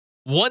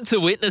Want to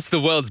witness the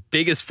world's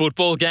biggest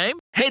football game?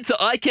 Head to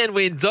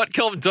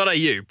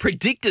iCanWin.com.au,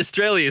 predict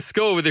Australia's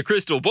score with a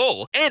crystal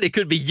ball, and it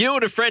could be you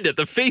and a friend at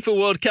the FIFA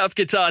World Cup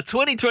Qatar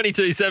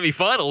 2022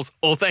 semi-finals,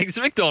 all thanks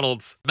to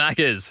McDonald's.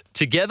 Maccas,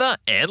 together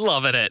and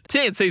loving it.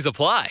 TNCs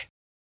apply.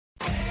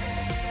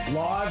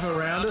 Live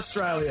around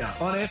Australia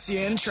on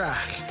SEN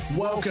Track.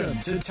 Welcome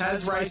to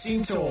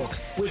Tasracing Talk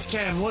with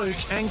Cam Luke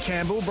and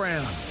Campbell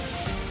Brown.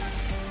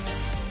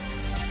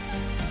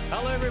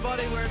 Hello,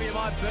 everybody, wherever you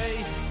might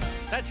be.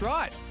 That's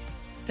right.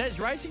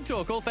 Tasracing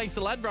Talk, all thanks to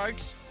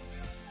Ladbrokes.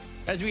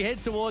 As we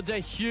head towards a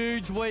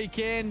huge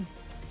weekend,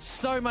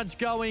 so much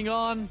going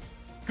on,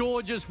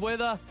 gorgeous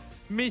weather,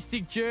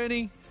 mystic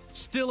journey,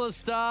 still a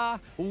star,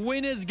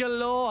 winners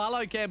galore.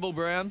 Hello, Campbell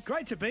Brown.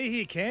 Great to be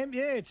here, Cam.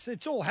 Yeah,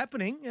 it's all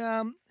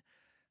happening.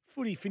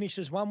 Footy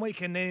finishes 1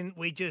 week and then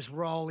we just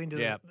roll into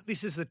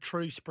this is the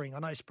true spring. I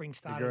know spring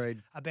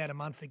started about a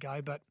month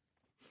ago, but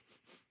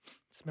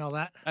smell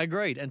that.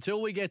 Agreed.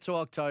 Until we get to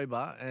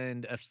October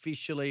and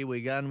officially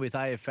we're done with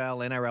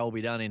AFL, NRL will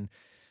be done in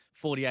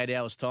 48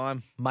 hours'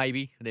 time.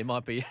 Maybe. There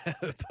might be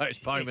a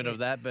postponement of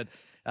that, but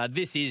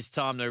this is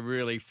time to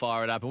really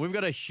fire it up. And we've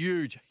got a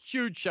huge,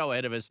 huge show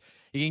ahead of us.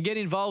 You can get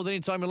involved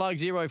anytime you like,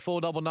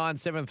 0499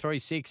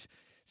 736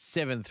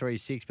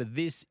 736. But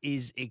this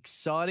is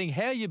exciting.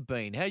 How you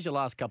been? How's your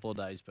last couple of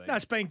days been? No,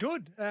 it's been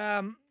good.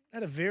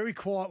 Had a very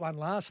quiet one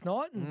last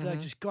night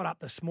and just got up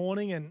this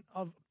morning and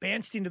I've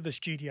bounced into the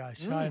studio.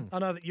 So I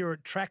know that you're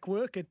at track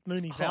work at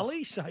Moonee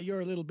Valley, so you're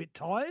a little bit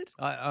tired.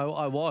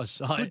 I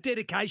was. Good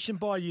dedication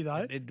by you,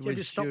 though. It was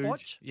was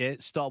stopwatch? Yeah,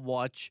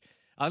 stopwatch.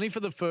 Only for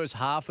the first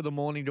half of the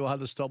morning do I have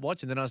the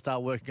stopwatch, and then I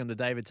start working on the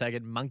David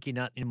Taggart monkey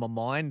nut in my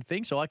mind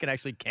thing, so I can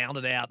actually count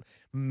it out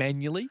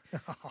manually,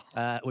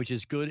 which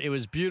is good. It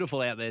was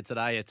beautiful out there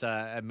today at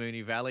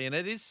Moonee Valley, and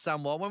it is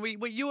somewhat when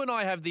you and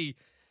I have the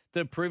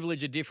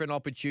privilege of different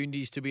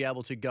opportunities to be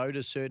able to go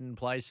to certain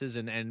places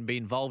and be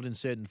involved in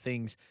certain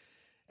things.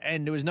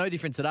 And it was no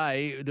different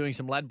today, doing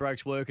some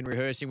Ladbrokes work and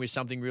rehearsing with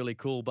something really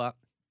cool, but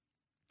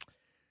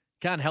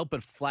can't help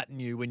but flatten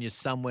you when you're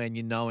somewhere and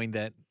you're knowing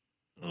that,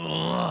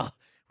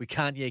 we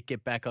can't yet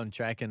get back on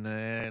track. And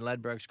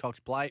Ladbrokes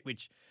Cox Plate,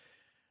 which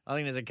I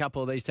think there's a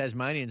couple of these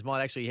Tasmanians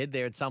might actually head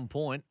there at some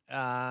point.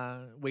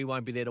 We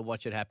won't be there to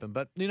watch it happen.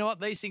 But you know what?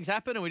 These things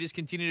happen, and we just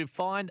continue to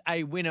find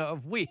a winner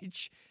of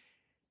which...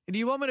 Do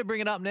you want me to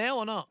bring it up now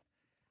or not?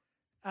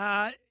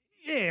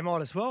 Yeah,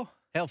 might as well.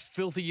 How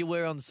filthy you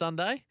were on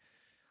Sunday?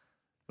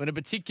 When a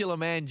particular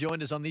man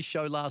joined us on this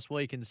show last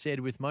week and said,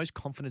 with most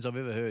confidence I've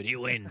ever heard, he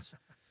wins.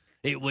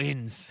 It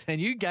wins.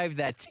 And you gave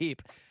that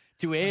tip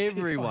to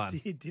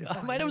everyone. I did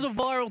I? Mate, it was a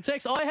viral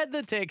text. I had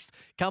the text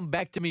come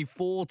back to me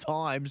 4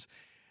 times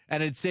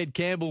and it said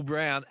Campbell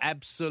Brown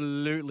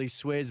absolutely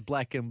swears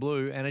black and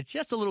blue, and it's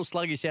just a little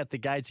sluggish out the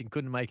gates and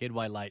couldn't make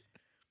headway late.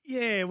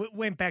 Yeah, we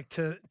went back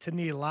to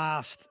near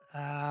last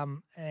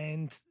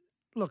and,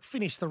 look,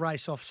 finished the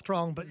race off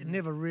strong, but it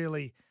never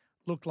really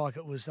looked like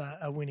it was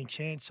a winning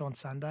chance on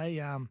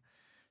Sunday.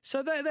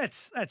 So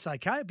that's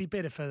okay. It'd be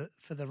better for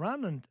the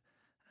run,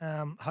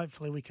 and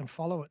hopefully we can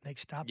follow it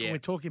next up. Yeah. And we're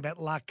talking about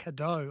La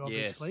Cadeau,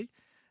 obviously,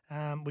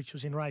 which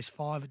was in race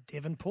 5 at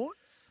Devonport.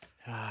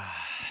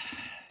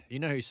 You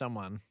know who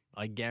someone,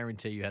 I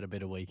guarantee you had a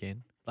better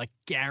weekend? Like,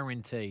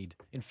 guaranteed.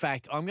 In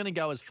fact, I'm going to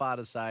go as far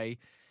to say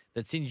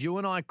that since you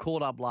and I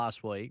caught up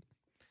last week,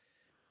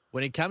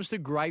 when it comes to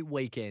great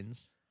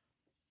weekends,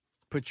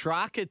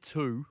 Petrarca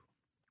 2,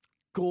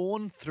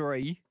 Gorn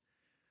 3,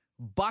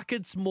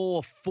 Buckets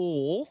More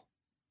 4,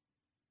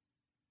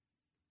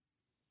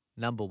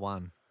 number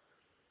 1,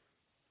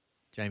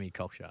 Jamie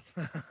Cocksharp.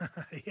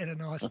 He had a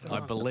nice time. I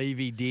believe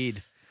he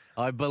did.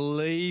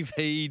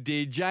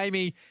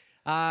 Jamie,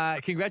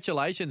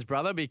 congratulations,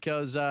 brother,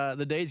 because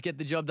the D's get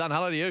the job done.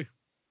 Hello to you.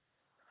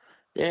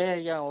 Yeah,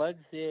 young lads.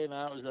 Yeah,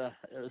 no, it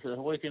was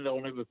a weekend I'll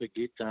never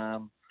forget.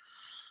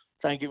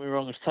 Don't get me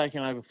wrong, it's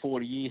taken over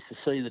 40 years to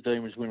see the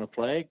Demons win a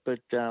flag, but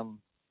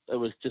it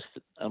was just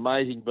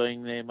amazing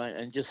being there, mate,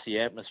 and just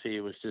the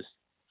atmosphere was just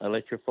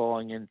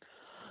electrifying. And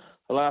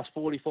the last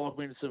 45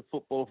 minutes of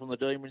football from the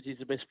Demons is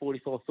the best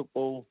 45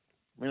 football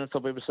minutes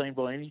I've ever seen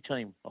by any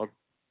team. I'd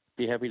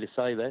be happy to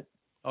say that.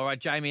 All right,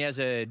 Jamie, as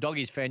a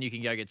Doggies fan, you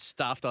can go get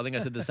stuffed. I think I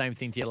said the same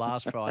thing to you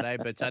last Friday,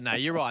 but no,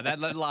 you're right.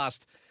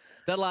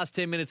 That last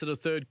 10 minutes of the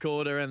third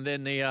quarter and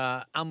then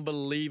the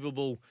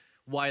unbelievable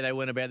way they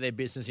went about their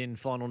business in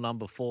final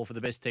number 4 for the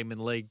best team in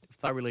the league,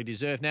 thoroughly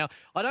deserved. Now,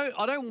 I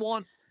don't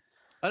want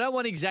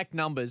exact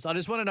numbers. I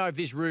just want to know if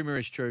this rumour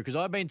is true, because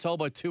I've been told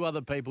by 2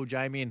 other people,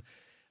 Jamie, and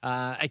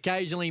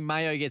occasionally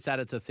Mayo gets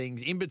added to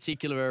things, in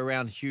particular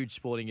around huge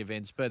sporting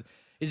events. But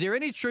is there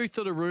any truth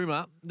to the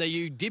rumour that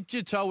you dipped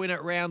your toe in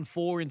at round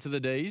 4 into the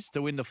Ds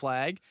to win the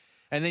flag,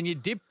 and then you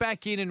dipped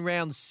back in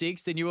round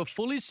 6, then you were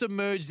fully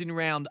submerged in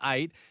round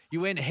 8.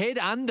 You went head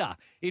under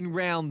in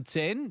round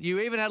 10. You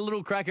even had a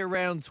little crack at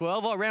round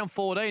 12. Oh, round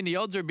 14, the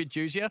odds are a bit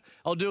juicier.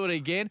 I'll do it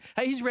again.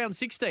 Hey, here's round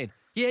 16.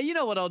 Yeah, you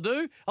know what I'll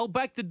do? I'll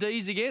back the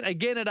D's again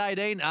at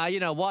 18. You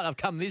know what? I've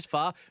come this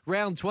far.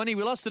 Round 20,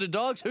 we lost to the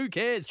Dogs. Who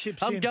cares?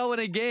 I'm going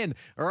again.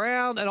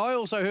 And I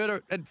also heard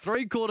it at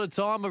three-quarter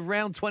time of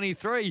round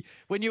 23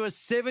 when you were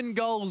 7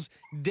 goals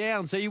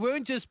down. So you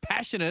weren't just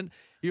passionate.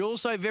 You're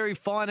also very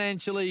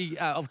financially,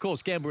 of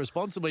course, gamble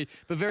responsibly,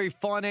 but very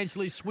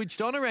financially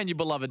switched on around your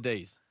beloved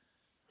D's.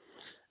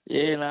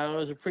 Yeah, no, it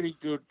was a pretty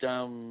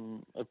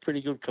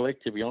good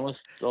collect, to be honest.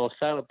 I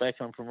started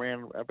backing from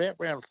round 5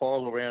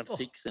 or round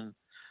 6, and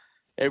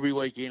every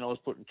weekend I was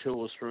putting $2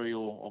 or $3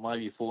 or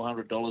maybe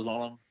 $400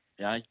 on them,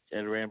 you know,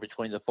 at around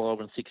between the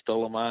 $5 and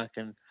 $6 mark.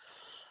 And,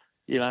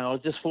 you know, I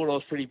just thought I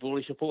was pretty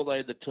bullish. I thought they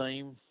had the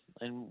team,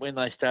 and when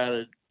they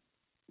started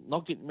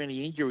not getting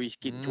many injuries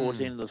towards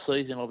the end of the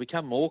season, I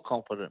become more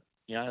confident.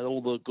 You know,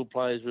 all the good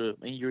players were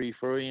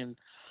injury-free, and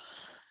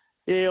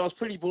yeah, I was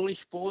pretty bullish,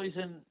 boys,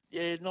 and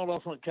yeah, not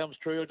often it comes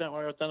true. Don't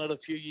worry, I've done it a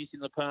few years in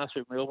the past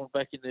with Melbourne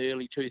back in the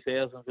early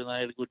 2000s when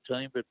they had a good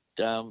team, but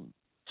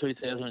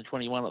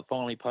 2021 it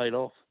finally paid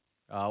off.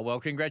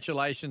 Well,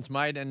 congratulations,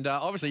 mate. And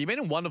obviously you've been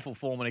in wonderful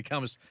form when it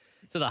comes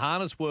to the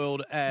harness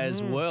world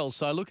as well.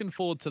 So looking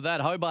forward to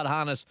that. Hobart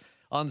Harness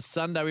on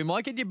Sunday. We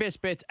might get your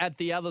best bets at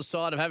the other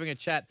side of having a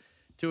chat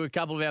to a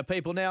couple of our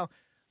people. Now,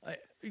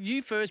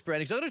 you first,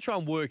 Brandon, because I've got to try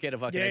and work out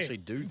if I can actually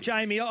do this.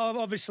 Jamie,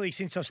 obviously,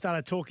 since I've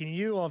started talking to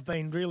you, I've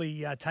been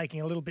really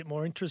taking a little bit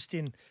more interest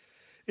in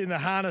the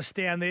harness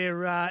down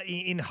there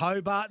in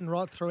Hobart and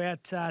right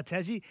throughout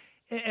Tassie.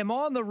 Am I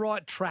on the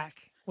right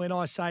track when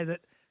I say that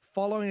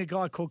following a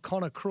guy called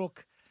Connor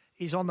Crook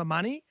is on the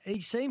money?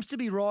 He seems to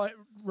be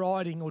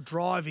riding or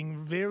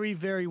driving very,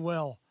 very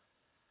well.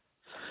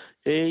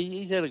 Yeah,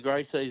 he's had a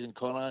great season,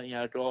 Connor, you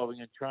know, driving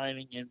and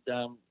training,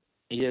 and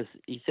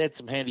he's had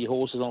some handy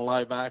horses on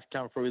low marks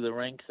come through the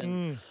ranks,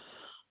 and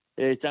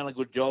he's done a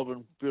good job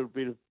and built a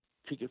bit of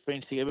picket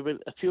fence together.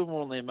 But a few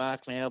more on their mark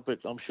now, but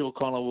I'm sure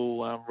Connor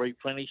will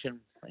replenish and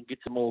get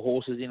some more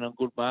horses in on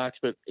good marks.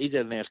 But he's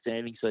had an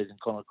outstanding season,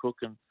 Connor Crook,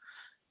 and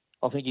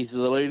I think he's the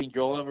leading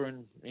driver,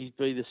 and he'd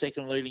be the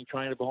second leading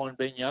trainer behind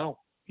Ben Yole.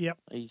 Yep.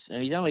 He's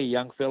only a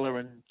young fella,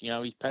 and you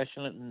know he's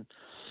passionate, and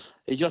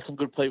he's got some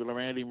good people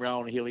around him.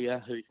 Rowan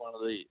Hillier, who's one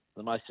of the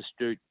most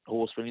astute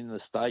horsemen in the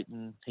state,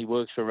 and he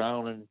works for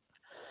Rowan, and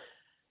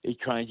he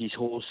trains his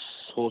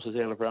horses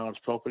out of Rowan's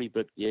property.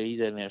 But yeah,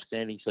 he's had an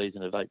outstanding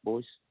season at 8,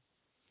 boys.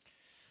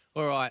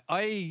 All right.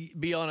 I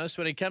be honest,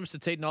 when it comes to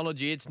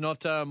technology, it's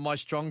not my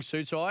strong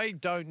suit, so I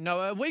don't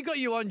know. Have we got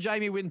you on,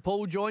 Jamie, when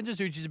Paul joins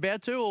us, which is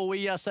about to, or are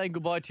we saying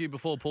goodbye to you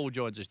before Paul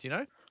joins us? Do you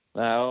know?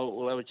 No,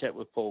 we'll have a chat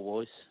with Paul,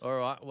 boys. All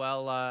right.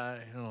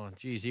 Well,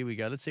 geez, here we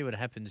go. Let's see what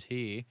happens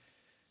here.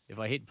 If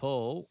I hit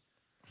Paul,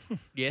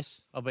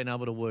 yes, I've been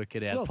able to work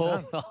it out.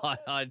 Well Paul,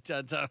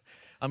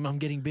 I'm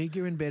getting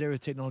bigger and better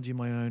at technology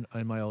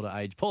in my older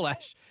age. Paul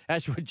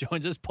Ashwood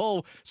joins us.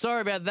 Paul,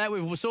 sorry about that.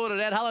 We've sorted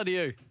it out. Hello to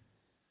you.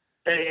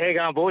 Hey, how you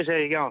going, boys? How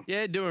you going?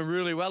 Yeah, doing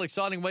really well.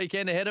 Exciting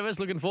weekend ahead of us.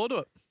 Looking forward to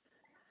it.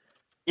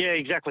 Yeah,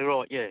 exactly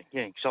right. Yeah,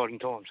 exciting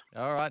times.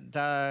 All right,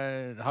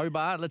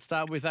 Hobart, let's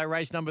start with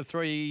race number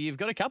 3. You've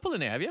got a couple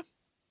in there, have you?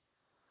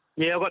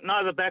 Yeah, I've got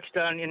Nova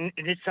Baxter, and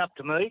it's up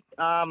to me.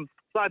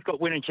 Both got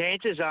winning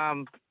chances.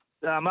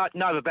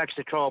 Nova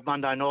Baxter trialled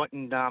Monday night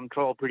and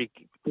trialled pretty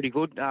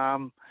good.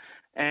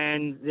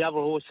 And the other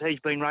horse, he's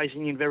been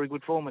racing in very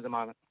good form at the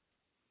moment.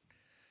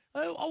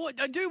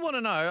 I do want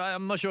to know,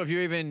 I'm not sure if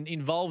you're even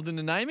involved in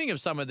the naming of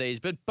some of these,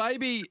 but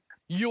Baby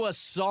Your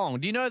Song,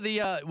 do you know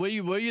were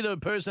you the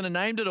person who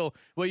named it, or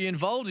were you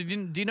involved? Do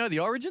you know the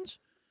origins?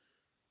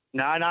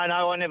 No,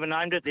 I never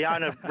named it. The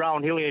owner,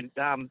 Rowan Hilliard,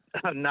 named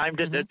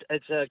it.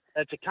 Mm-hmm.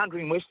 It's a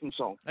country and western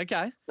song.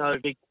 Okay. So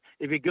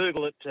if you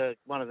Google it,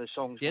 one of the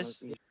songs. Yes.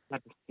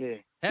 Yeah,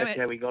 that's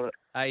how we got it.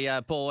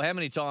 Hey, Paul, how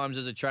many times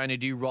as a trainer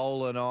do you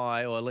roll an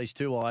eye, or at least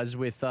 2 eyes,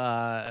 with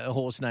a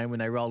horse name when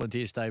they roll into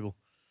your stable?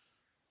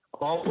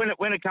 Well,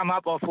 when it come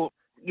up, I thought,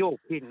 you're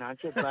kidding,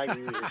 aren't you?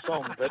 Baby is a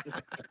song. But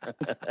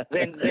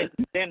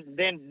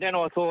then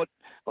I thought,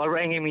 I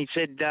rang him. He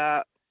said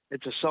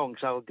it's a song,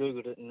 so I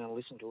googled it and I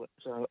listened to it.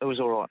 So it was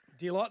all right.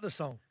 Do you like the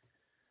song?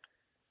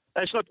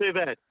 It's not too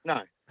bad.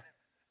 No.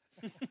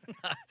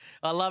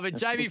 I love it,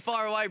 Jamie.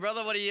 Fire away,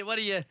 brother. What do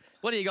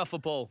you got for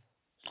Paul?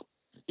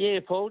 Yeah,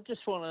 Paul.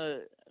 Just want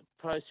to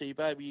proceed,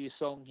 Baby Your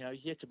Song. You know,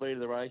 he's yet to be to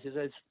the races.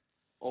 As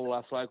all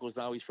us locals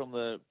know, he's from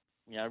the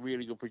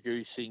really good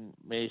producing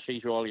mare.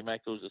 She's Riley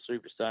Mackill's a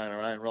superstar in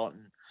her own right,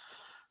 and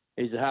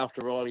he's a half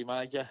to Riley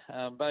Major.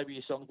 Baby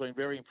Your Song's been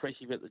very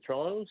impressive at the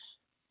trials.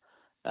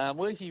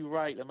 Where's he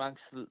rate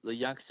amongst the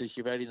youngsters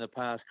you've had in the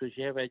past? Because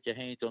you have had your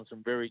hands on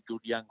some very good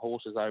young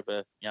horses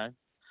over,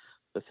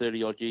 the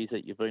 30 odd years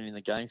that you've been in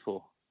the game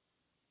for.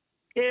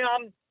 Yeah,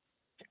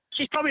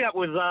 she's probably up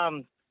with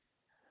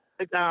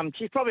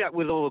she's probably up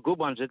with all the good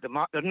ones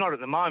not at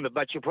the moment,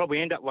 but she'll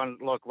probably end up one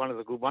of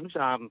the good ones.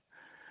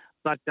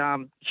 But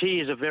she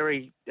is a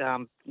very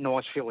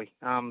nice filly.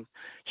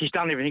 She's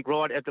done everything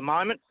right at the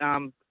moment,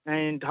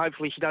 and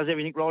hopefully she does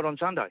everything right on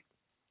Sunday.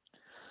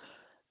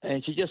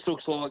 And she just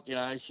looks like,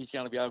 she's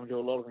going to be able to do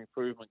a lot of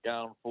improvement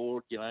going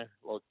forward,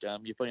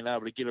 you've been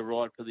able to get her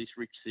right for this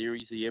Rich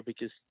Series, the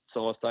Epicus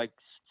Size Stakes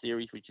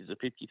Series, which is a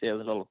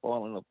 $50,000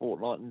 final in a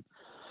fortnight.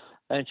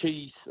 And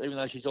she's, even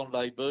though she's on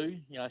debut,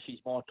 she's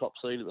my top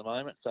seed at the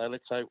moment. So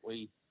let's hope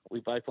we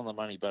both on the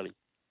money, buddy.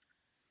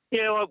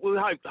 Yeah, well, we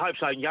hope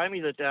so,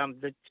 Jamie,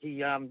 that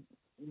he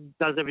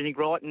does everything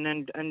right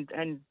and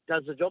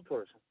does the job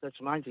for us. That's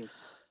the main thing.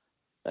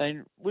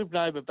 And with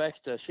Nova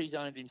Baxter, she's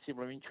owned in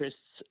similar interests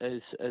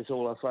as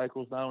all our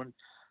locals know, and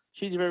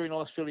she's a very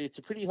nice filly. It's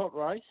a pretty hot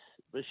race,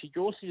 but she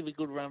draws a really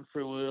good run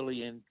through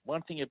early, and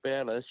one thing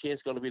about her, she has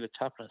got a bit of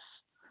toughness.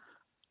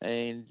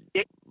 And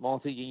my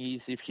thinking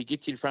is if she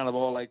gets in front of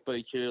Eye Lake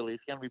Beach early,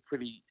 it's going to be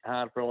pretty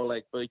hard for Eye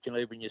Lake Beach and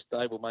even your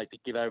stablemate to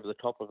get over the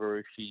top of her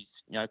if she's,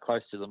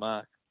 close to the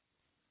mark.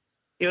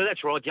 Yeah,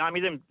 that's right,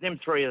 Jamie. Them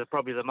three are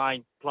probably the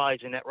main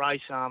players in that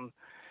race.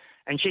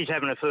 And she's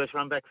having her first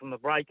run back from the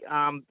break.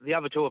 The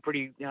other two are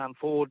pretty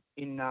forward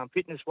in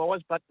fitness-wise,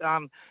 but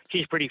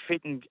she's pretty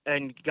fit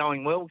and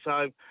going well,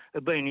 so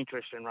it'll be an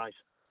interesting race.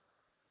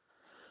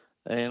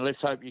 And let's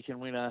hope you can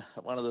win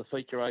one of the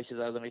feature races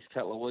over the next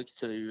couple of weeks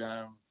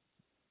to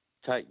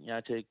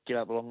to get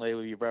up along there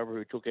with your brother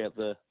who took out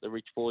the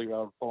Rich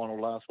 4-year-old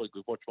final last week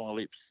with Watch My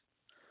Lips.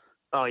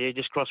 Oh, yeah,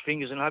 just cross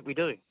fingers and hope we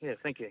do. Yeah,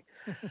 thank you.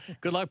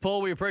 Good luck,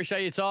 Paul. We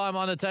appreciate your time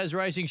on the Tas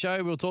Racing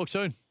Show. We'll talk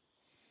soon.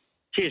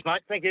 Cheers,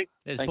 mate. Thank you.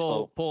 There's Thanks,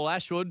 Paul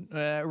Ashwood.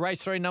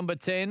 Race 3, number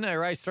 10.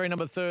 Race 3,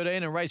 number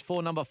 13. And race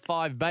 4, number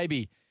 5,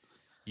 Baby.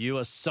 You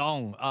a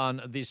song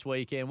on this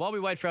weekend. While we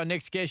wait for our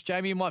next guest,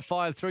 Jamie, you might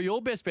fire through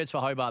your best bets for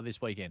Hobart this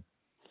weekend.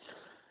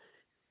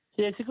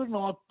 Yeah, it's a good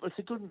night. It's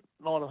a good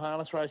night of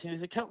harness racing.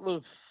 There's a couple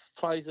of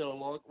plays that I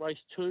like. Race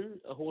 2,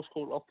 a horse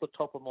called Off the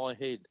Top of My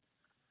Head.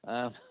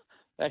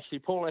 Actually,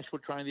 Paul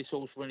Ashwood trained this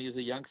horse when he was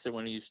a youngster,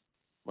 when he's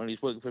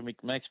working for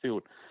Mick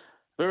Maxfield.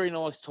 Very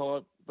nice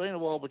type. Been a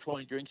while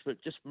between drinks,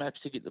 but just maps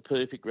to get the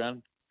perfect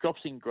run.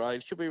 Drops in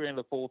grade. Should be around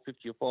the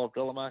 $4.50 or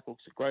 $5 mark.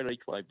 Looks a great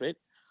each-way bet.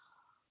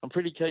 I'm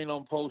pretty keen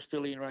on Paul's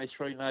filly in race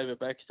 3, Nova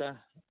Baxter.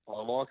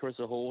 I like her as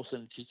a horse,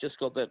 and she's just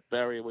got that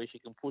barrier where she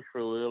can push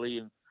through early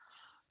and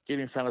get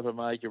in front of her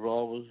major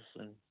rivals.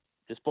 And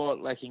despite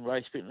lacking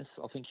race fitness,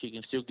 I think she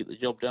can still get the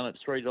job done at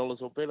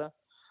 $3 or better.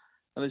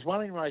 And there's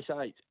one in race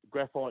 8,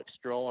 Graphite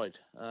Stride.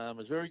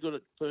 Was very good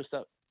at first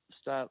up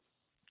start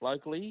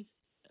locally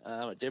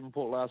at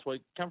Devonport last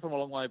week. Come from a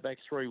long way back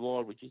 3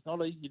 wide, which is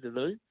not easy to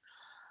do.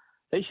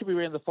 He should be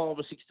around the $5 or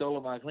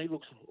 $6 mark, and he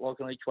looks like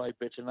an each-way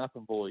bet to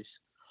nothing, boys.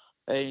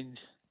 And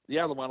the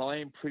other one, I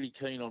am pretty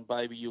keen on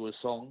Baby You a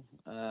Song.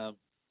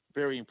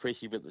 Very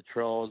impressive at the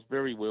trials,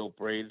 very well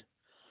bred.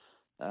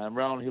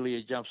 Rowan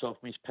Hillier jumps off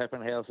Miss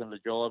Pappenhausen to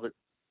drive it.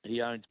 He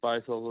owns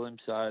both of them,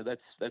 so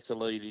that's a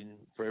lead in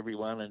for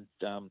everyone.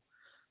 And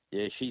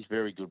she's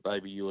very good,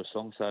 Baby You a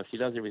Song. So if she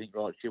does everything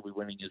right, she'll be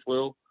winning as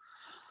well.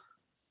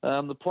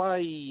 The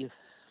play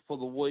for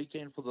the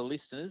weekend for the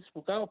listeners,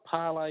 we'll go a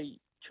parlay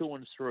 2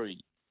 and 3.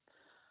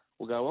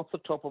 We'll go Off the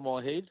Top of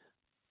My Head,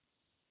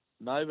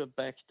 Nova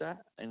Baxter,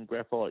 and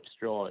Graphite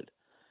Stride.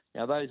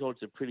 Now those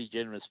odds are pretty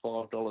generous,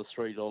 $5,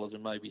 $3,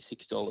 and maybe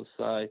 $6.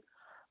 So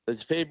there's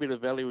a fair bit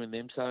of value in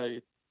them. So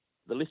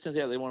the listeners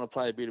out there want to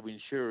play a bit of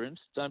insurance,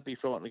 don't be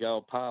frightened to go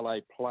a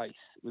parlay place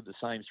with the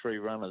same 3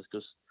 runners,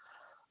 because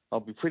I'll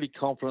be pretty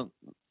confident,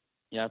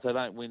 if they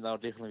don't win, they'll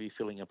definitely be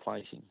filling a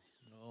placing.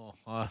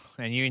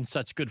 And you're in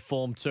such good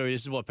form too.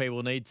 This is what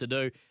people need to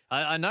do.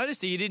 I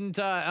noticed that you didn't.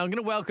 I'm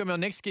going to welcome our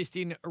next guest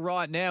in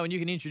right now, and you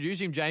can introduce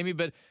him, Jamie.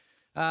 But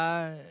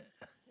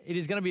it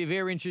is going to be a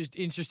very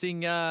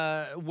interesting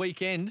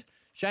weekend.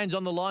 Shane's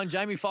on the line.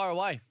 Jamie, fire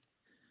away.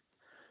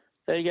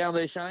 How you going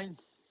there, Shane?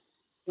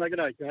 Well, good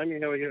day, Jamie.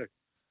 How are you?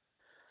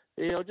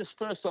 Yeah,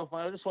 first off, mate,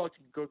 I'd just like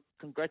to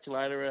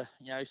congratulate her.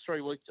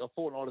 A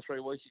fortnight or 3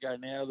 weeks ago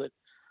now, that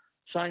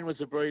Shane was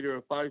the breeder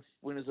of both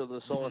winners of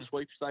the Sire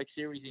Sweepstakes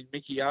Series in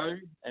Mickey O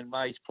and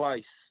May's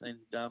Place. And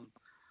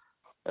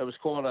it was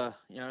quite a,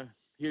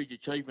 huge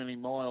achievement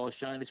in my eyes,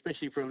 Shane,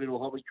 especially for a little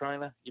hobby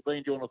trainer. You've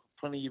been doing it for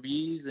plenty of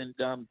years. And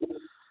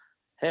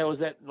how was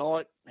that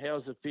night?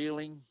 How's the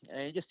feeling?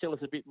 And just tell us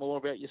a bit more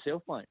about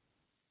yourself, mate.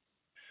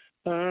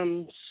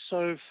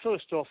 So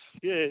first off,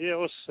 I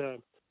was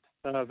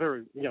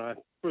very,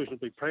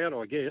 reasonably proud,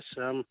 I guess.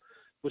 It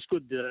was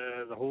good,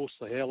 the horse,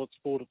 the Howlett,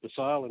 sport at the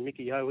sale, and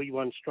Mickey O, he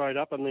won straight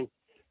up, and then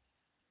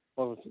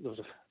there was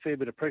a fair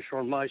bit of pressure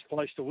on May's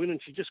Place to win, and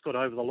she just got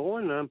over the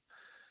line.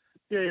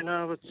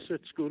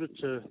 It's good.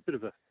 It's a bit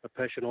of a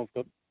passion I've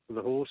got for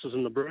the horses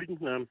and the breeding.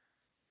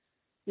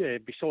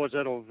 Besides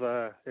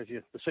that,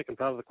 the second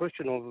part of the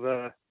question,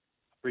 I've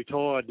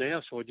retired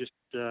now, so I just,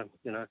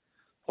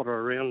 potter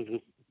around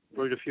and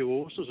breed a few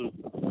horses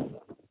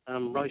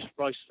and race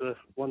the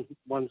ones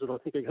that I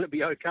think are going to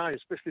be okay,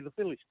 especially the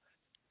fillies.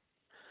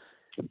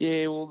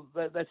 Yeah, well,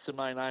 that's the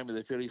main aim of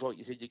the fillies. Like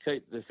you said, you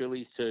keep the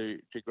fillies to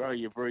grow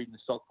your breeding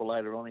stock for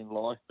later on in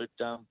life. But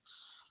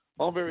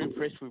I'm very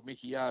impressed with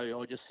Mickey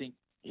O. I just think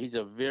he's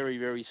a very,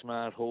 very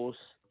smart horse.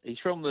 He's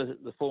from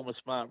the former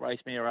smart race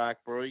mare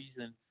Arc Breeze,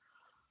 and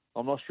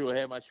I'm not sure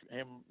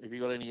if you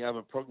got any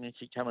other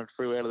pregnancy coming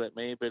through out of that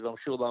mare, but I'm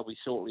sure they'll be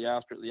shortly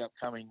after at the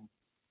upcoming,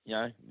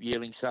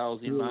 yearling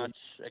sales in March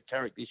at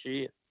Carrick this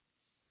year.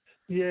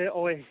 Yeah,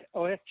 I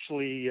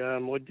actually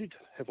I did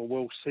have a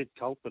well-set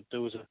colt, but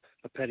there was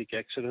a paddock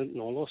accident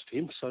and I lost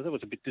him, so that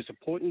was a bit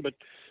disappointing. But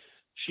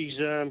she's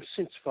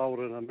since foaled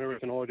an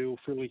American Ideal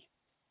filly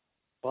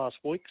last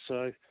week,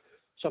 so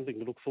something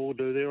to look forward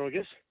to there, I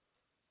guess.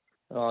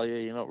 Oh yeah,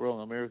 you're not wrong.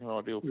 American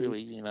Ideal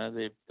filly,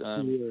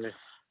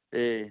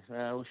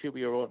 they're she'll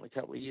be all right in a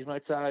couple of years,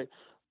 mate. So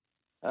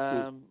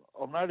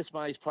I've noticed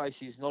May's place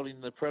is not in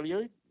the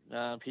Prelude.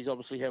 She's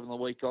obviously having the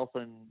week off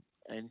and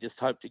just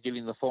hope to get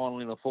in the final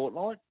in a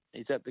fortnight.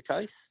 Is that the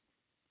case?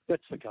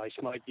 That's the case,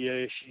 mate.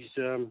 Yeah, she's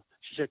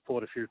had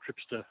quite a few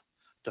trips to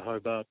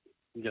Hobart,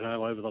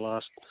 over the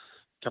last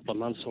couple of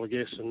months, I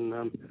guess.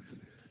 And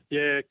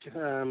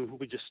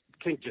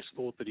Kent just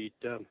thought that he'd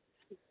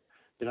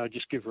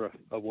just give her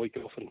a week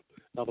off and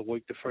another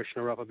week to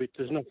freshen her up a bit.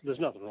 There's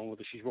nothing wrong with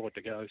her. She's right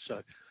to go.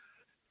 So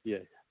yeah,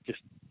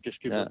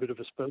 just give her a bit of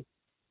a spin.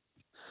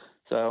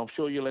 So I'm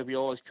sure you'll have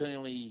your eyes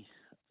keenly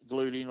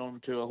glued in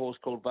onto a horse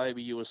called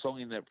Baby You, a song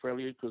in that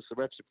Prelude, because the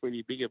raps are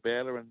pretty big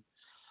about her, and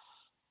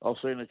I've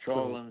seen her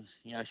trial, and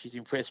she's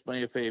impressed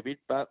me a fair bit.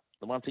 But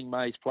the one thing,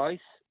 May's place,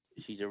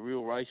 she's a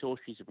real racehorse.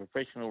 She's a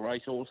professional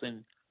racehorse,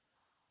 and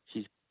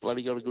she's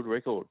bloody got a good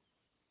record.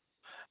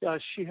 Yeah,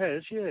 she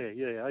has.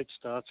 Yeah, 8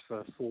 starts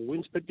for 4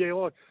 wins. But yeah,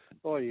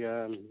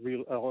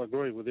 I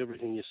agree with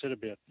everything you said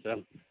about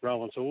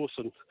Rowan's horse,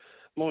 and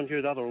mind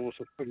you, the other horse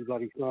was pretty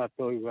bloody smart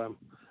too,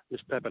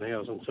 Miss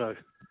Pappenhausen. So.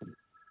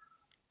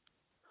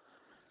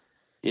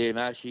 Yeah,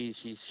 no, she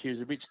was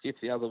a bit stiff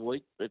the other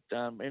week, but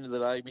end of the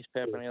day, Miss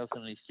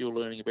Pappenhausen is still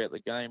learning about the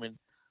game, and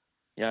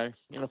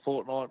in a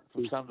fortnight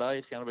from Sunday,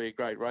 it's going to be a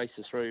great race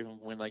through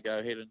when they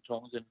go head and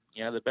tongs, and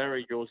the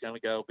barrier draw is going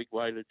to go a big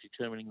way to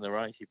determining the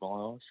race, in my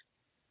eyes.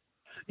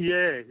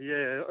 Yeah,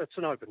 it's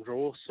an open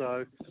draw,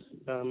 so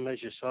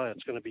as you say,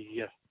 it's going to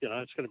be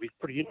it's going to be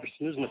pretty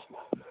interesting, isn't it?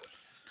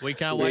 We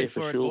can't wait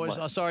for it, sure, boys.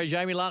 Mate. Oh, sorry,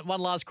 Jamie.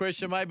 One last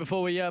question, mate,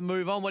 before we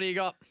move on. What do you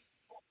got?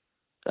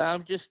 So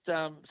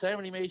how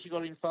many mares you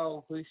got in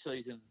foal this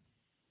season,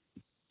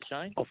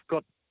 Shane? I've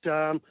got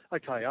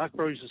Ark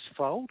Bruiser's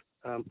foaled,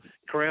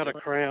 Crowder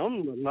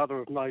Crown, another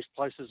of May's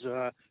places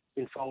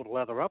in foaled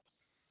lather up,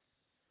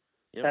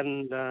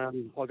 and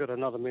I got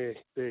another mare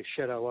there,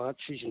 Shadow Art.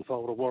 She's in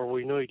foaled a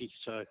Warrawee Needy.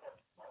 So.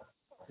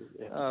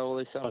 Yeah. Oh well,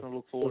 there's something to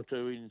look forward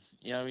to in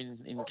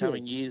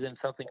coming years, and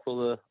something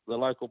for the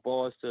local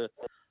buyers to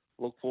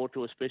look forward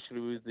to, especially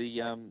with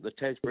the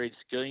Tasbred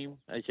scheme.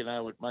 As you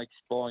know, it makes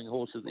buying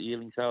horses at the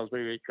yearling sales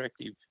very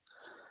attractive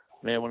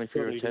now if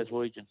you're a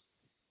Taswegian.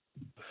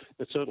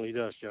 It certainly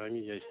does,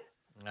 Jamie, yes.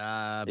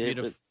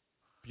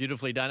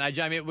 Beautifully done. Hey,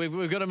 Jamie,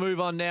 we've got to move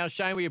on now.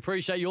 Shane, we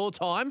appreciate your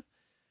time.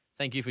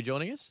 Thank you for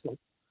joining us.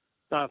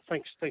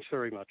 Thanks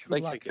very much.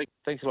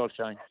 Thanks a lot,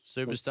 Shane.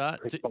 Superstar.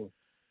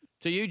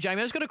 To you,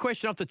 Jamie, I've just got a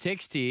question off the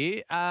text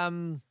here.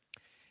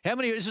 How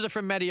many? This is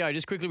from Matty O.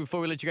 Just quickly before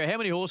we let you go, how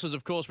many horses?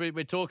 Of course, we're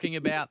talking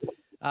about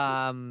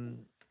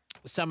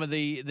some of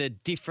the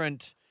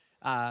different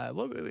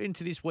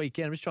into this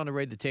weekend. I'm just trying to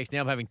read the text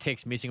now. I'm having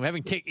text missing. I'm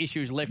having tech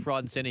issues left, right,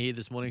 and centre here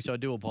this morning, so I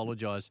do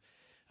apologise.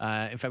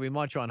 In fact, we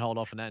might try and hold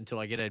off on that until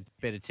I get a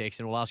better text,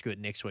 and we'll ask you it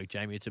next week,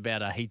 Jamie. It's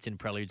about heats and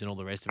preludes and all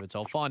the rest of it.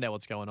 So I'll find out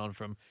what's going on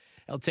from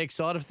our tech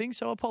side of things.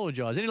 So I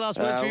apologise. Any last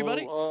words for you,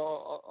 buddy?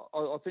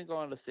 I think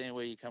I understand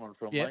where you're coming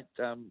from, mate.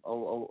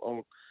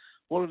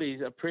 What it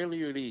is, a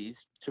prelude is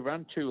to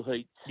run 2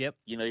 heats. Yep.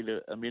 You need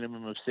a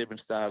minimum of 7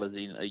 starters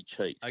in each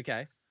heat.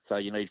 Okay. So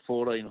you need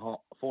 14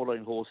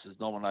 horses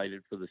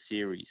nominated for the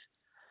series.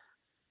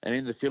 And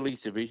in the fillies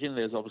division,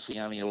 there's obviously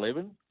only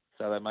 11,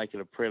 so they make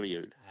it a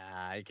prelude.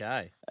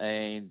 Okay.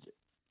 And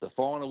the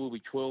final will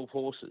be 12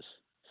 horses.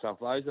 So if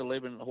those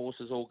 11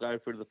 horses all go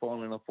through to the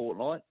final in a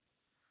fortnight,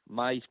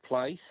 May's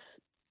place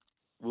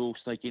will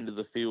sneak into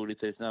the field if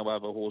there's no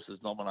other horses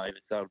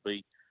nominated. So it'll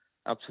be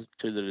up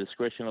to the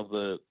discretion of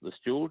the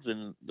stewards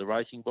and the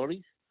racing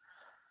bodies.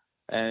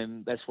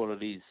 And that's what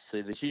it is.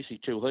 So there's usually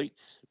 2 heats,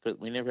 but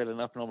we never had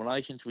enough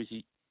nominations, which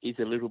is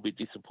a little bit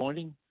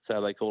disappointing.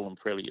 So they call them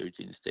preludes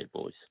instead,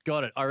 boys.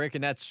 Got it. I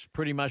reckon that's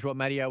pretty much what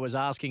Matteo was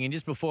asking. And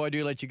just before I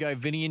do let you go,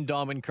 Vinny in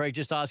Diamond Creek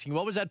just asking,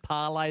 what was that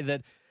parlay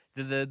that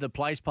the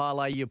place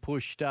parlay you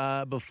pushed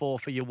before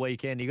for your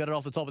weekend? You got it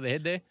off the top of the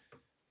head there?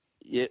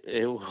 Yeah,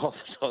 off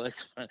the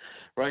top.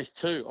 Race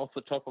 2, off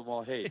the top of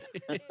my head.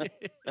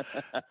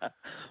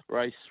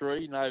 Race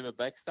 3, Nova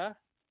Baxter.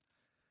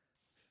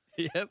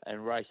 Yep.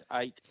 And race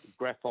 8,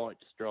 Graphite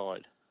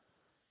Stride.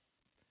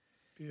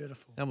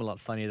 Beautiful. I'm a lot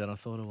funnier than I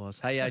thought it was.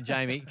 Hey,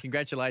 Jamie,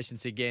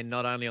 congratulations again,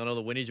 not only on all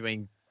the winners you've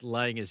been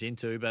laying us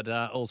into, but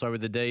also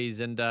with the Ds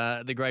and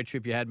the great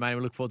trip you had, mate.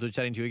 We look forward to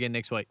chatting to you again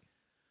next week.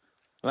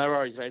 No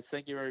worries, mate.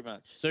 Thank you very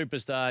much.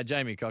 Superstar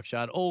Jamie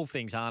Cockshard, all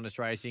things harness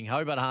racing.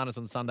 Hobart Harness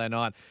on Sunday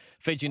night,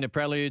 featuring the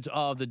preludes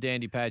of the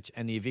Dandy Patch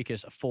and the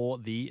Avicus for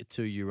the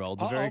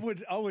 2-year-olds.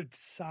 I would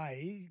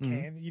say,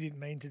 Cam, you didn't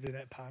mean to do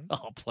that pun.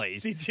 Oh,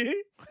 please. Did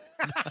you?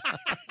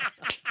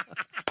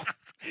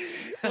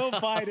 Well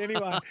played,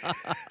 anyway.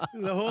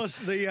 The horse,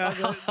 the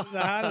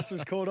harness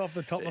was caught off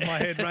the top of my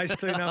head. Race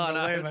 2, number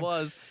 11. It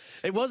was.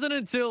 It wasn't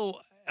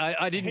until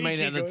I didn't mean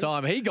it at the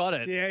time. He got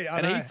it. Yeah, I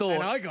and know. he thought.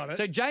 And I got it.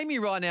 So Jamie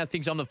right now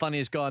thinks I'm the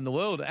funniest guy in the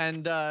world.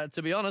 And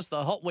to be honest,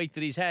 the hot week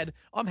that he's had,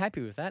 I'm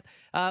happy with that.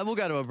 We'll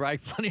go to a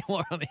break. Plenty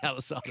more on the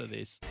other side of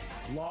this.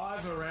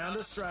 Live around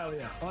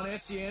Australia on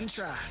SEN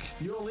Track.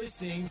 You're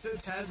listening to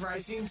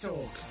Tasracing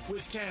Talk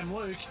with Cam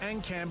Luke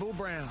and Campbell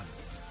Brown.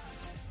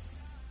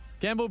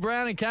 Campbell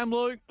Brown and Cam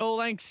Luke, all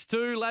thanks to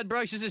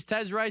Ladbrokes. This is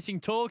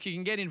Tasracing Talk. You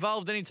can get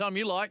involved anytime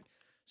you like.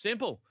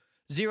 Simple.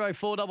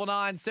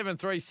 0499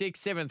 736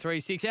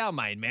 736. Our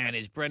main man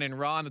is Brennan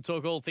Ryan to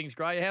talk all things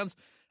Greyhounds.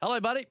 Hello,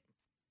 buddy.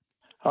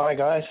 Hi,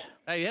 guys.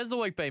 Hey, how's the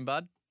week been,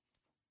 bud?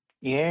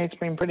 Yeah, it's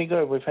been pretty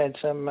good. We've had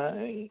some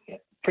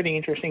pretty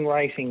interesting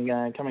racing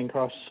coming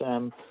across,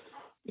 from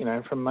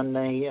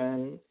Monday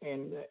and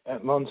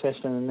at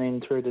Launceston and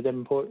then through to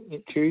Devonport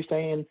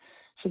Tuesday, and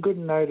some good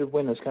noted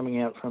winners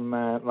coming out from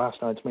last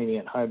night's meeting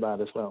at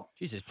Hobart as well.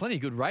 Geez, there's plenty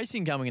of good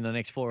racing coming in the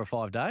next 4 or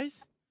 5 days.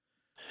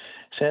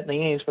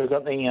 Certainly is. We've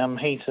got the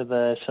heats of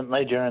the St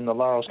Leger and the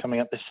Laurels coming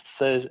up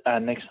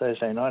next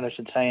Thursday night, I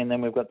should say, and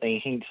then we've got the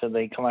heats of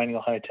the Colonial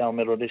Hotel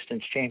Middle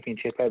Distance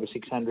Championship over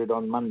 600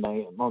 on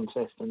Monday at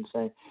Launceston.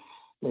 So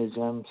there's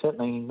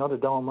certainly not a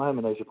dull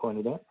moment, as you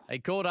pointed out. They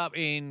caught up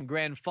in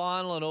grand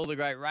final and all the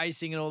great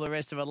racing and all the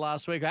rest of it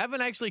last week. I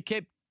haven't actually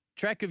kept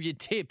track of your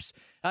tips.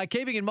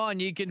 Keeping in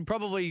mind, you can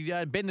probably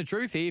bend the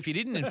truth here if you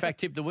didn't, in fact,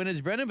 tip the winners,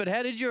 Brennan. But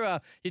how did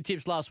your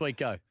tips last week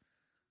go?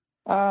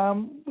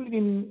 We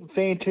didn't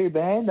fare too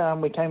bad.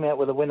 We came out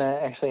with a winner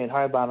actually at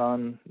Hobart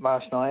on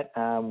last night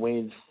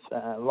with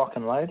Lock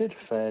and Loaded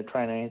for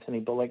trainer Anthony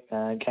Bullock.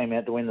 Came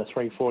out to win the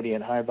 340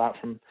 at Hobart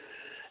from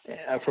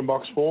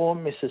box 4.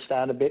 Missed the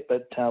start a bit,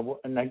 but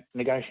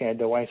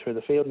negotiated her way through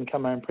the field and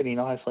come home pretty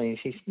nicely. And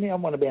she's now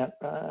won about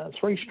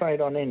 3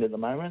 straight on end at the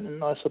moment. And a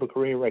nice little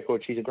career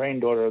record. She's a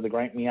granddaughter of the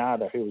great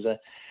Miata, who was a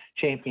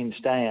champion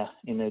stayer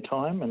in her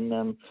time.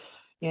 And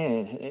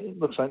it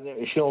looks like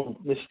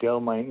this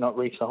girl may not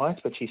reach the heights,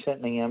 but she's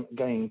certainly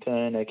going to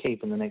earn her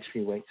keep in the next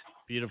few weeks.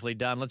 Beautifully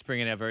done. Let's bring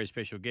in our very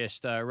special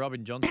guest.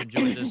 Robin Johnson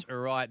joins us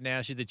right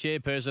now. She's the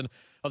chairperson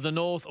of the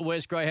North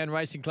West Greyhound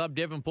Racing Club,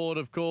 Devonport,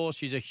 of course.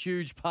 She's a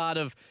huge part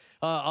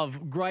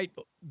of great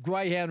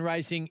greyhound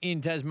racing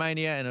in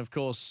Tasmania, and of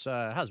course,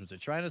 her husband's a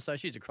trainer, so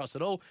she's across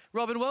it all.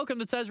 Robin, welcome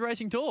to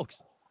Tasracing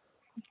Talks.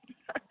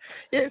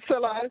 Yes,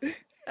 hello.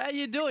 How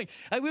you doing?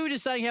 Hey, we were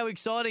just saying how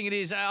exciting it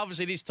is.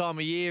 Obviously, this time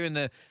of year, and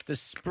the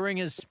spring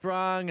has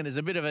sprung, and there's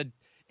a bit of an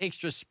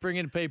extra spring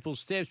in people's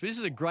steps. But this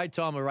is a great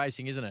time of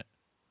racing, isn't it?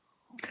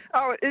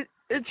 Oh,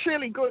 it's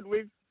really good.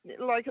 We've,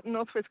 like at the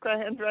North West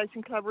Greyhound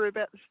Racing Club, we're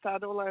about to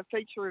start all our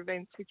feature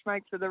events, which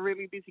makes it a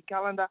really busy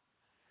calendar.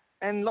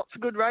 And lots of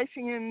good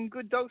racing and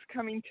good dogs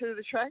coming to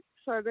the track,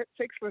 so that's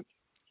excellent.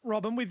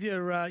 Robin, with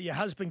your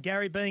husband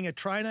Gary being a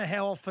trainer,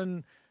 how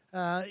often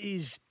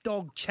is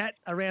dog chat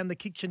around the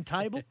kitchen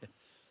table?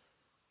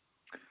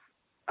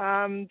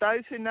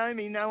 Those who know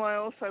me know I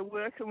also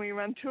work and we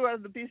run 2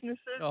 other businesses.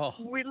 Oh.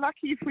 We're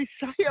lucky if we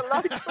say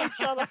hello to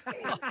each other.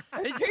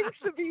 It tends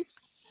to be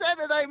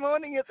Saturday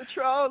morning at the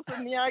trials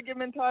and the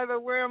argument over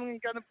where I'm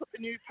going to put the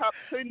new pups,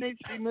 who needs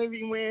to be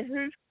moving where,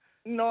 who's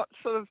not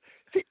sort of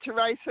fit to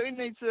race, who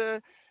needs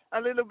a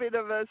little bit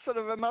of a sort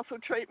of a muscle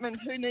treatment,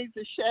 who needs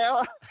a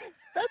shower.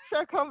 That's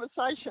our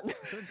conversation.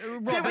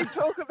 Do we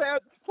talk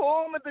about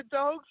form of the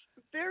dogs?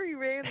 Very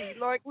rarely.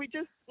 Like, we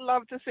just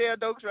love to see our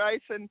dogs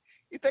race, and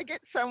if they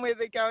get somewhere,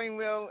 they're going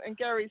well, and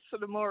Gary's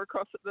sort of more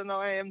across it than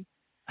I am.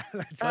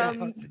 That's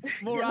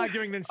more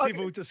arguing than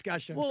civil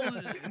discussion. Well,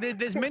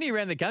 there's many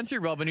around the country,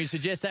 Robin, who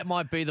suggest that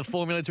might be the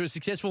formula to a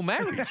successful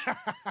marriage.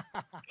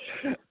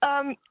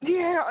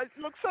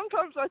 Look,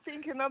 sometimes I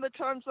think, and other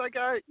times I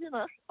go,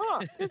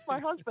 here's my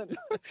husband.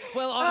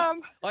 Well,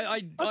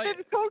 I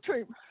better talk to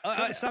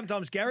him.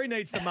 Sometimes Gary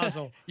needs the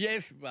muzzle.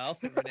 Yes, well,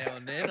 every now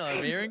and then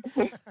I'm hearing.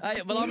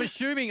 Well, I'm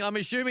assuming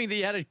that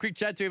you had a quick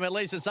chat to him at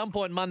least at some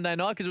point Monday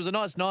night, because it was a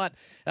nice night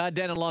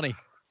down in Lonnie.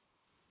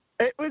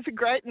 It was a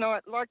great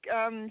night. Like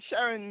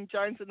Sharon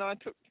Jones and I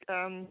took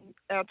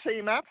our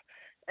team up,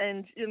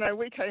 and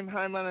we came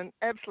home on an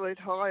absolute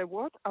high.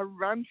 What a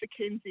run for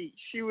Kenzie!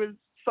 She was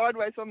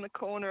sideways on the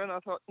corner, and I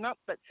thought, nope,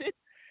 that's it.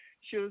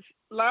 She was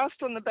last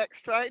on the back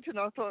straight, and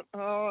I thought,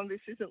 oh,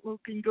 this isn't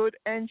looking good.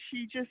 And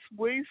she just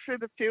weaved through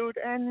the field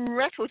and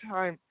rattled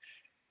home.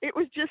 It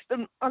was just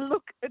a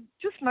look. It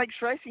just makes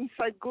racing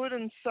so good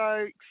and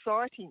so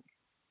exciting.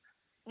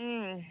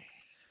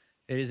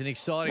 It is an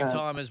exciting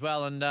time as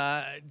well. And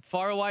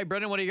fire away,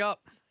 Brendan, what do you got?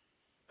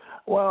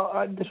 Well,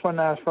 I just want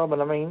to ask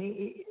Robin, I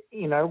mean,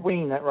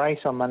 winning that race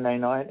on Monday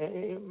night,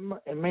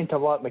 it meant a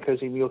lot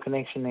because of your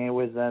connection there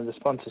with the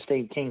sponsor,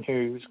 Steve King,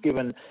 who's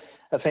given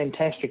a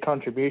fantastic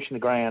contribution to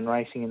greyhound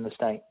racing in the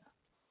state.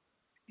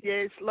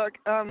 Yes,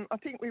 I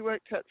think we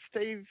worked out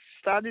Steve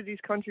started his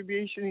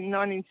contribution in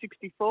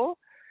 1964,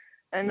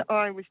 and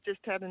I was just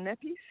out of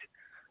nappies.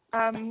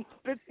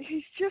 But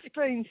he's just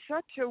been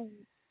such a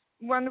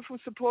wonderful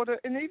supporter,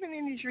 and even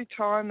in his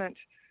retirement,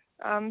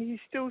 He's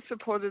still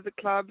supported the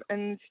club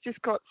and he's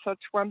just got such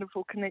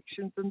wonderful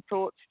connections and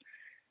thoughts.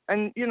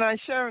 And, you know,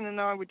 Sharon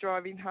and I were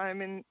driving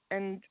home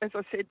and as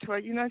I said to her,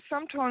 you know,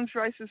 sometimes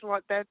races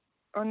like that,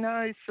 I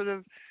know sort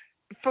of,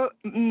 for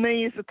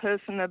me as a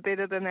person, are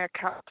better than our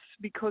cups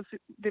because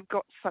they've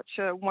got such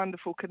a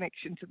wonderful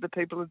connection to the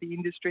people of the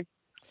industry.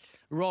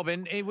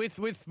 Robin,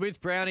 with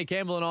Brownie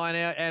Campbell and I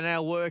and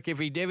our work, if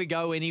we ever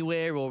go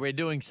anywhere or we're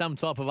doing some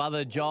type of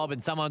other job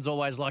and someone's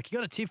always like, you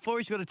got a tip for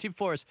us, you got a tip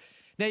for us.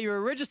 Now, you're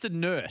a registered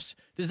nurse.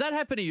 Does that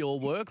happen to your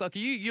work? Like,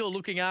 you're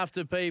looking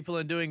after people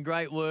and doing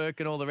great work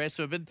and all the rest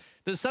of it, but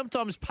there's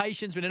sometimes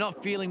patients, when they're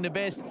not feeling the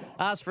best,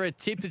 ask for a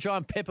tip to try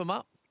and pep them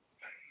up?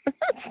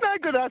 It's no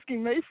good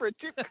asking me for a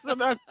tip because I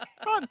don't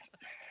hunt.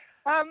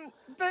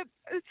 But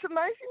it's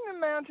amazing the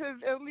amount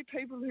of elderly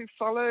people who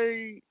follow,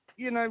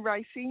 you know,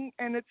 racing,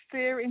 and it's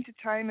their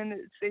entertainment,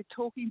 it's their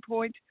talking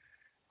point.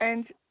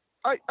 And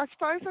I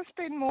suppose I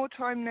spend more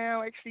time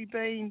now actually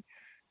being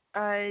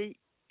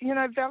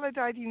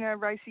validating our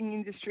racing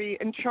industry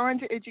and trying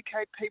to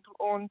educate people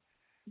on,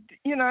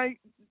 you know,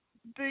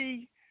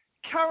 the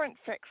current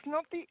facts,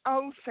 not the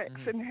old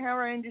facts, and how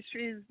our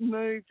industry has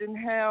moved and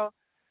how,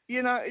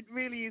 you know, it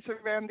really is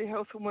around the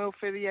health and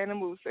welfare of the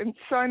animals. And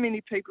so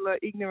many people are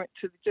ignorant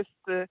to just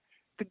the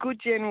good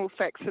general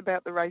facts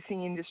about the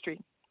racing industry.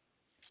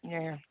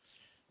 Yeah.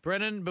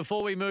 Brennan,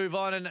 before we move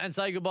on and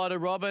say goodbye to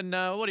Robin,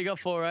 what do you got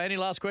for any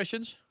last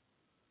questions?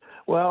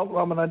 Well,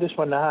 Robin, I just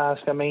wanted to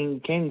ask, I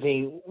mean,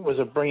 Kenzie was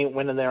a brilliant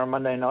winner there on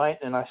Monday night,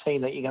 and I see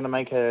that you're going to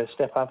make her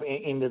step up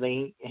into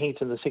the heat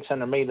of the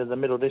 600 metre, the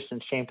middle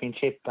distance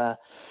championship.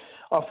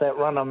 Off that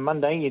run on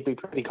Monday, you'd be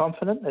pretty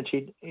confident that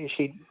she'd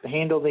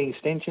handle the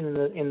extension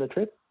in the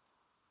trip?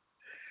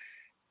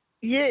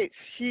 Yes,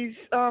 she's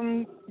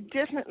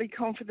definitely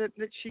confident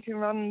that she can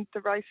run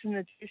the race in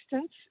the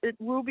distance. It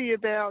will be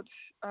about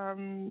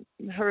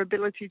her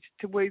ability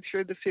to weave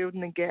through the field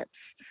and the gaps.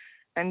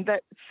 And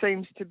that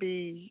seems to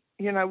be,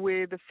 you know,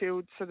 where the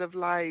field sort of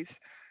lays.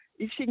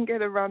 If she can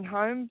get a run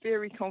home,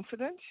 very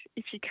confident.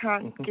 If she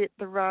can't get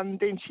the run,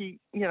 then she,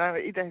 you know,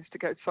 either has to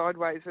go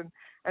sideways.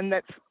 And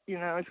that's, you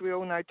know, as we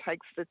all know,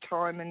 takes the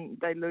time and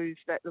they lose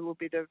that little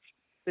bit of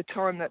the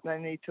time that they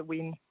need to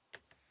win.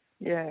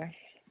 Yeah.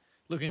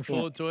 Looking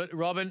forward to it.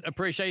 Robin,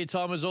 appreciate your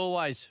time as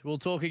always. We'll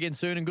talk again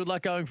soon and good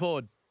luck going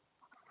forward.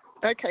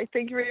 Okay,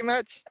 thank you very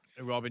much.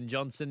 Robin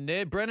Johnson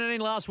there. Brennan, any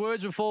last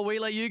words before we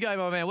let you go,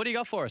 my man? What do you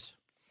got for us?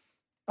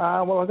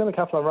 Well, I've got a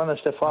couple of runners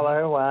to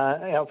follow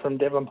out from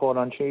Devonport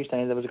on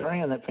Tuesday. There was a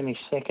greyhound that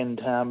finished second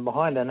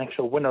behind an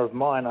actual winner of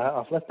mine.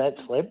 I've let that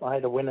slip. I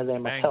had a winner there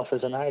myself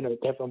as an owner at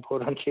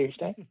Devonport on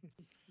Tuesday.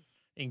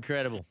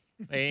 Incredible.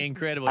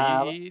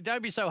 Incredible. You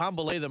don't be so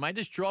humble either, mate.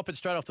 Just drop it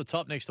straight off the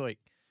top next week.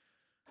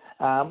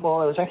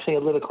 Well, it was actually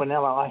a little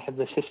Quinella. I had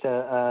the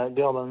sister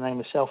girl by the name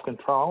of Self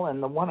Control,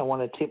 and the one I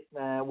want to tip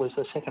was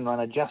the second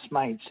runner, Just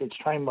Mates. It's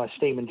trained by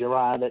Stephen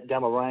Gerrard at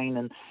Deloraine,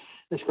 and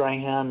this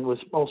greyhound was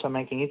also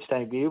making its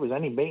debut. It was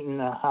only beaten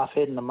a half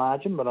head in the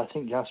margin, but I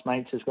think Just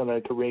Mates has got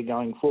a career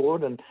going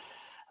forward,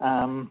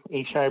 and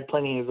he showed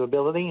plenty of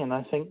ability, and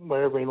I think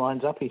wherever he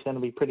lines up, he's going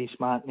to be pretty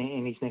smart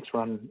in his next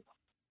run.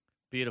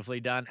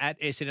 Beautifully done. At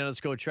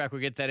SN_track,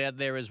 we'll get that out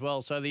there as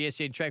well. So the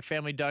SN Track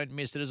family, don't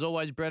miss it. As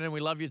always, Brennan, we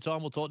love your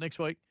time. We'll talk next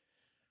week.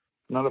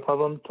 Not a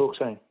problem. Talk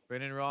soon.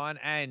 Brennan Ryan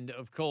and,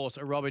 of course,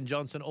 Robin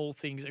Johnson, all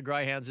things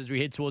greyhounds as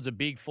we head towards a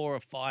big 4 or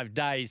 5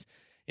 days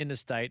in the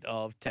state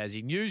of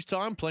Tassie. News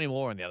time, plenty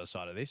more on the other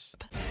side of this.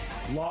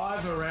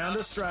 Live around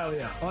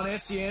Australia on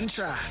SEN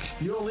Track.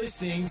 You're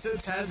listening to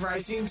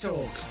Tasracing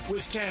Talk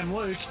with Cam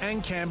Luke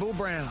and Campbell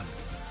Brown.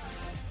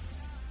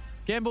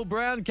 Campbell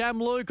Brown,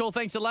 Cam Luke, all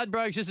thanks to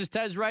Ladbrokes. This is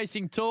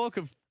Tasracing Talk.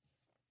 Of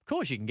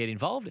course, you can get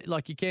involved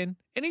like you can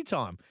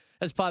anytime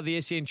as part of the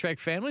SEN Track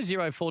family.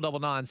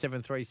 0499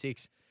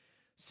 736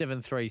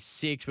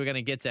 736. We're going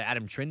to get to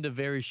Adam Trinder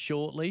very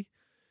shortly.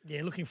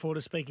 Yeah, looking forward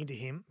to speaking to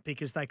him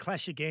because they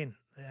clash again.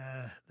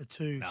 The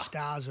two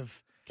stars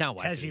of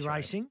Tassie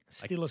racing,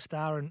 Still a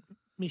Star and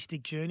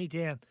Mystic Journey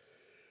down.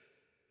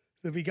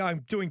 They'll be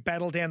doing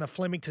battle down the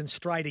Flemington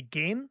Straight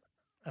again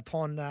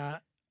upon...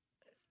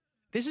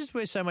 This is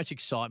where so much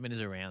excitement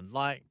is around.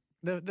 Like,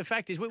 the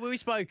fact is, we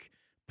spoke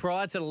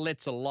prior to the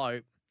Let's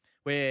Elope,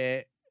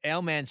 where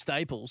our man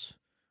Staples,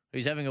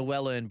 who's having a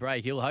well-earned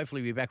break, he'll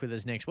hopefully be back with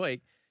us next week.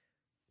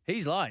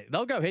 He's like,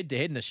 they'll go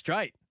head-to-head in a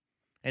straight.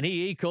 And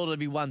he called it to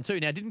be 1-2.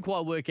 Now, it didn't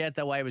quite work out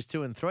that way. It was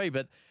 2 and 3,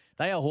 but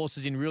they are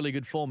horses in really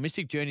good form.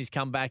 Mystic Journey's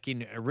come back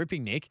in a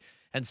ripping nick,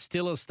 and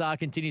Still a Star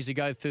continues to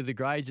go through the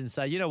grades and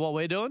say, you know what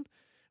we're doing?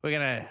 We're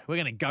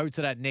gonna go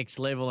to that next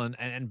level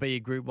and be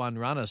a Group 1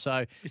 runner.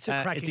 So it's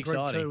a cracking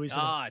Group 2, isn't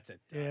it?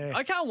 Yeah.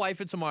 I can't wait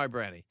for tomorrow,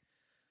 Brownie.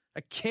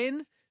 I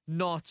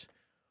cannot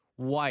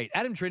wait.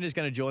 Adam Trinder's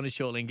going to join us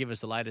shortly and give us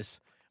the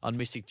latest on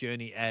Mystic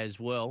Journey as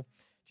well.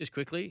 Just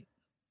quickly,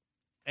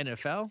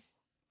 NFL.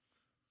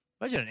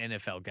 Imagine an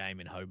NFL game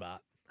in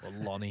Hobart or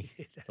Lonnie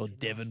or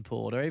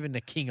Devonport or even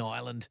the King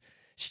Island.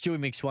 Stewie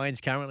McSwain's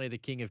currently the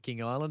king of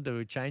King Island. Do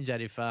we change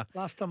that if...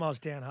 Last time I was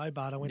down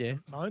Hobart, I went to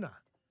Mona.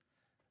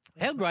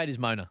 How great is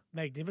Mona?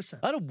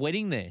 Magnificent. I had a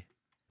wedding there.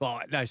 Well,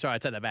 no, sorry, I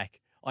take that back.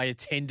 I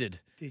attended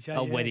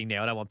a wedding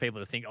there. I don't want people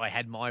to think I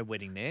had my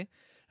wedding there.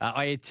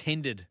 I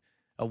attended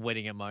a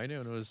wedding at Mona,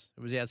 and it was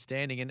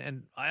outstanding.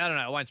 And I don't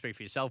know, I won't speak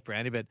for yourself,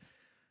 Brownie, but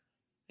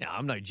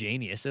I'm no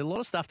genius. There's a lot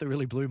of stuff that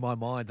really blew my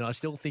mind, and I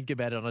still think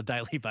about it on a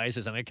daily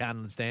basis, and I can't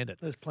understand it.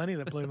 There's plenty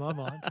that blew my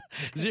mind.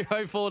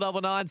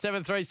 0499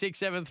 736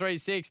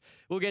 736.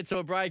 We'll get to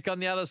a break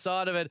on the other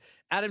side of it.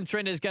 Adam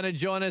Trent is going to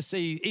join us.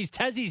 He's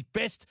Tassie's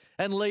best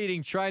and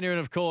leading trainer, and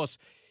of course,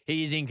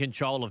 he is in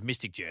control of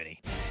Mystic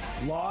Journey.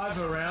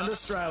 Live around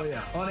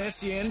Australia on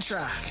SEN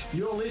Track.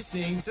 You're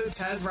listening to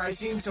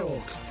Tasracing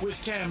Talk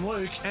with Cam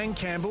Luke and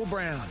Campbell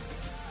Brown.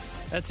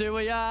 That's who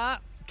we are.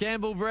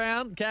 Campbell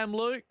Brown, Cam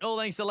Luke, all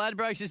thanks to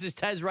Ladbrokes. This is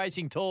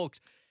Tasracing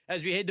Talks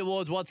as we head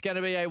towards what's going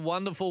to be a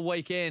wonderful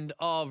weekend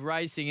of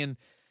racing. And,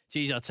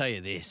 geez, I'll tell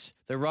you this.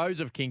 The Rose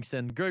of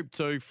Kingston, Group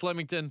 2,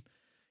 Flemington.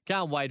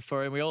 Can't wait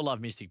for it. We all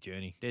love Mystic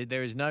Journey.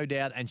 There is no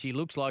doubt. And she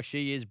looks like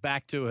she is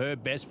back to her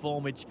best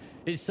form, which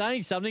is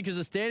saying something because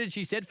the standard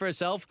she set for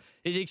herself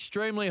is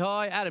extremely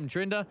high. Adam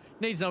Trinder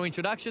needs no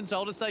introduction, so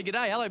I'll just say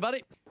g'day. Hello,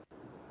 buddy.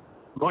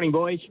 Morning,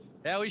 boys.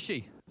 How is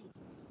she?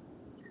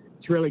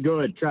 It's really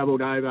good.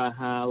 Travelled over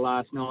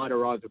last night,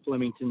 arrived at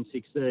Flemington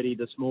 6:30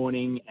 this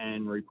morning,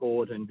 and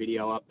report and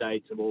video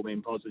updates have all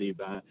been positive.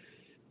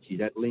 She's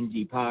at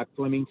Lindsay Park,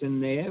 Flemington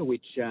there,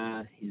 which is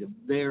a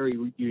very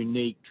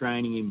unique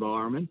training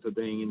environment for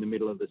being in the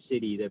middle of the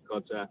city. They've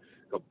got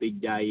big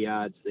day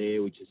yards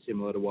there, which is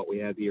similar to what we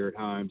have here at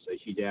home. So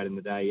she's out in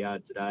the day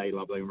yard today,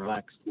 lovely and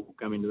relaxed. We'll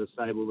come into the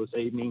stable this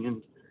evening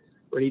and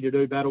ready to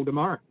do battle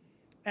tomorrow.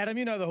 Adam,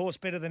 you know the horse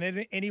better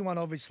than anyone,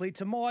 obviously.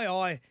 To my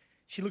eye,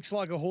 she looks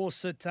like a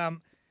horse that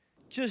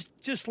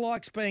just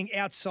likes being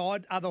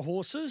outside other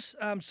horses.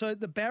 So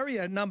the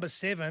barrier number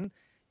 7,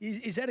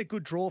 is that a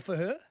good draw for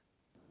her?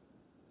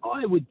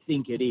 I would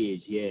think it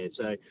is, yeah.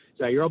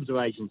 So your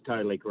observation's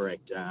totally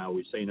correct.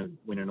 We've seen her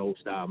win an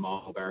All-Star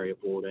Mile, barrier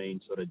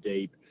 14, sort of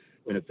deep.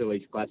 Win a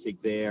Phillies Classic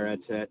there at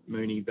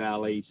Moonee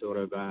Valley, sort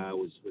of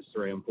was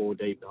 3 and 4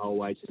 deep the whole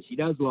way. So she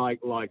does like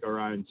her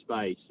own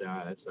space. So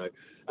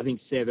I think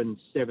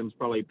seven's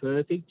probably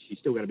perfect. She's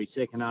still going to be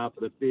second half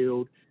of the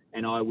field,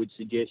 and I would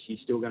suggest she's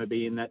still going to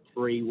be in that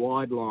 3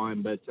 wide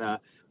line, but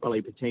probably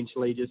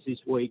potentially just this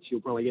week she'll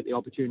probably get the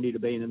opportunity to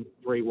be in the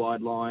 3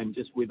 wide line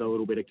just with a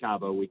little bit of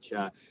cover, which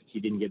she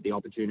didn't get the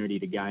opportunity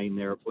to gain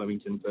there at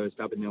Flemington first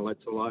up in the Let's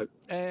Elope.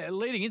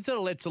 Leading into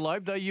the Let's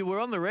Elope, though, you were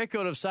on the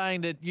record of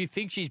saying that you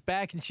think she's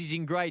back and she's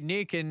in great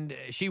nick, and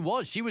she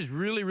was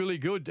really, really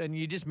good. And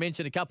you just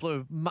mentioned a couple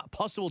of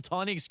possible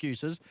tiny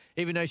excuses,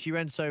 even though she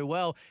ran so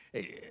well.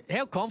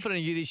 How confident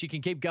are you that she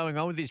can keep going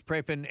on with this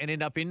prep and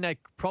end up in that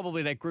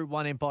Group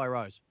 1 Empire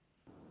Rose?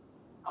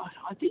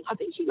 I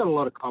think she got a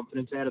lot of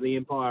confidence out of the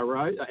Empire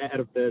Rose, out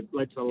of the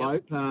Let's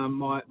Elope.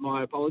 Yep.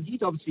 My apologies.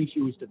 Obviously,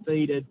 she was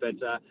defeated, but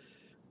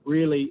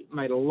really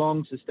made a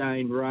long,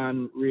 sustained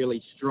run,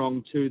 really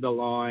strong to the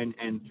line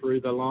and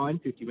through the line.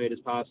 50 metres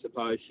past the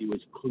post, she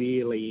was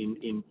clearly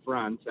in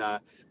front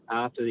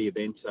after the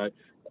event. So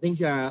I think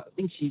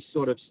she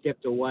sort of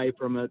stepped away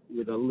from it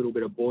with a little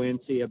bit of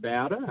buoyancy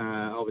about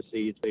her.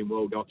 Obviously, it's been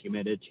well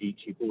documented.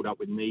 She pulled up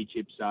with knee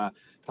chips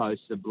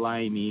post the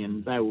Blamey,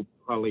 and they were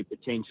probably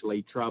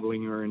potentially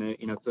troubling her in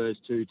her first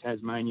 2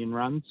 Tasmanian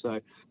runs. So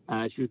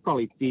she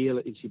probably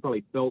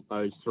felt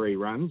those 3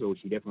 runs, or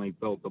she definitely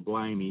felt the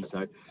Blamey.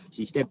 So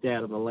she stepped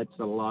out of the Let's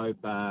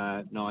Elope,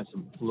 nice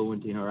and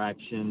fluent in her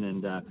action,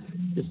 and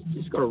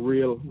just got a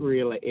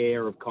real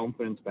air of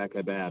confidence back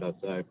about her.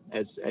 So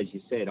as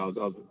you said, I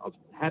was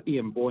happy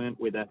and buoyant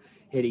with her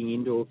heading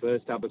into her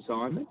first up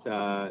assignment.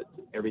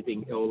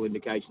 Everything, all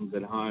indications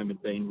at home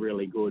had been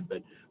really good,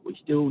 but we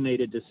still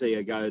needed to see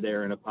her go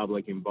there in a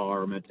public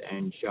environment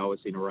and show us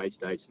in a race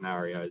day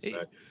scenario. So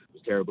it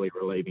was terribly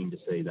relieving to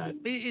see that.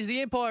 Is the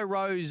Empire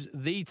Rose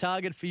the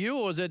target for you,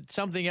 or is it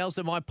something else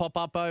that might pop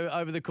up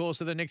over the course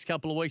of the next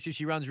couple of weeks if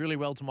she runs really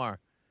well tomorrow?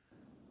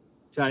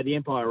 So the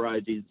Empire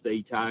Rose is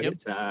the target.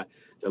 Yep.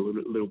 It's a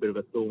little bit of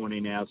a thorn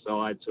in our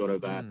side, sort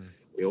of.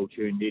 We all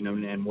tuned in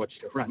and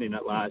watched her run in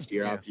it last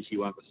year after she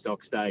won the Stock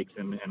Stakes,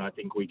 and I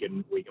think we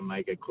can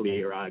make a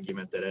clear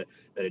argument that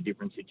a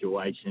different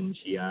situation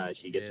she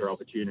gets her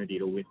opportunity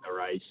to win the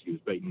race. She was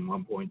beaten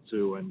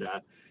 1.2 and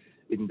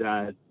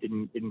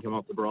didn't come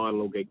off the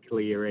bridle or get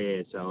clear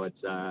air. So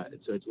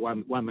it's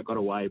one that got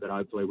away, but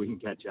hopefully we can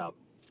catch up.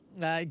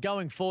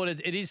 Going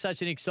forward, it is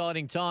such an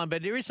exciting time,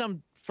 but there is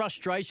some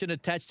frustration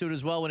attached to it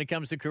as well when it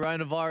comes to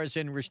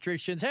coronavirus and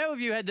restrictions. How have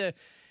you had to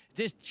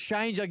just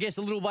change, I guess,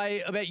 a little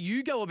way about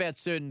you go about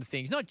certain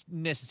things, not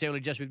necessarily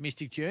just with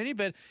Mystic Journey,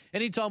 but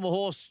anytime a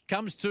horse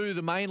comes to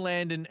the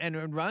mainland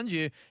and runs,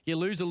 you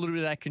lose a little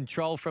bit of that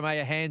control from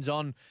a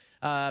hands-on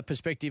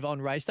perspective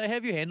on race day. How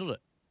have you handled it?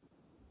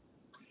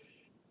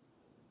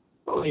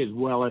 Probably as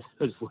well as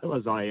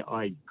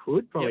I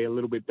could. Probably a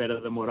little bit better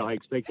than what I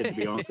expected, to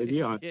be honest with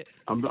you.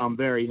 I'm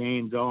very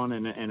hands-on,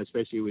 and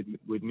especially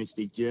with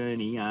Mystic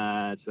Journey.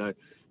 So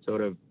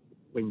sort of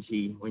when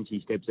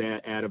she steps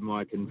out of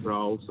my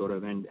control, sort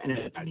of, and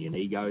it's only an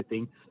ego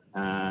thing.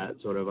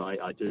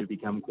 I do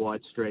become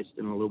quite stressed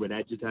and a little bit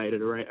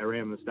agitated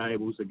around the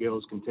stables. The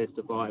girls can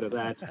testify to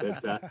that.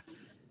 But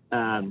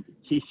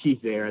she's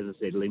there, as I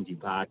said, Lindsay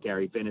Park,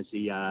 Gary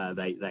Fennessy.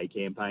 They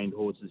campaigned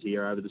horses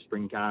here over the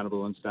Spring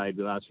Carnival and stayed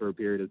with us for a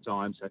period of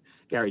time. So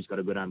Gary's got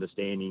a good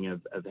understanding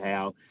of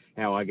how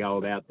I go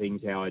about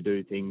things, how I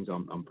do things.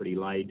 I'm pretty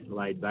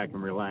laid back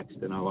and relaxed,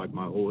 and I like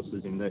my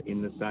horses in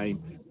the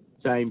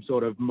same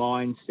sort of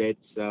mindset.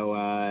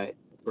 So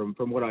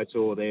from what I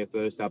saw there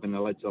first up in the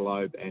Let's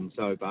Elope and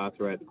so far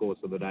throughout the course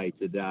of the day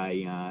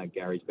today,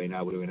 Gary's been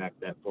able to enact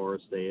that for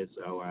us there.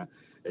 So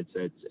it's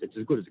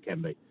as good as it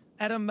can be.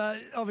 Adam,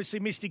 obviously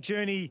Mystic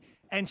Journey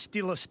and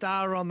Still a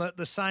Star on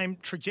the same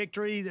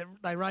trajectory.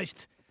 They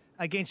raced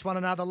against one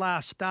another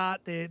last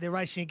start. They're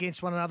racing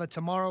against one another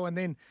tomorrow, and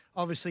then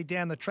obviously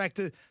down the track.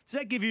 Does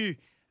that give you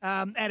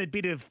added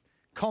bit of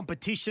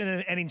competition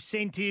and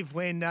incentive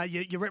when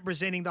you're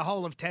representing the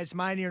whole of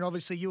Tasmania, and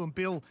obviously you and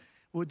Bill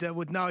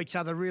would know each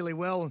other really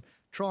well and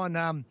try and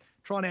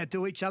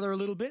outdo each other a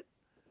little bit?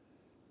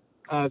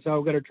 So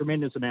I've got a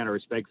tremendous amount of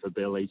respect for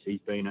Bill. He's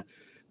been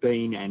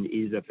and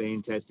is a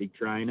fantastic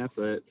trainer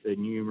for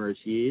numerous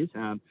years.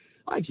 I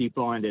actually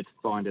find it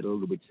a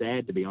little bit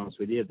sad, to be honest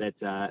with you, that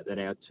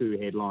our two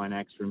headline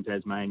acts from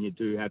Tasmania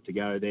do have to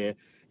go there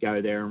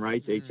and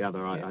race each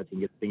other. I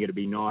think it'd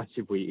be nice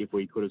if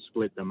we could have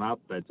split them up,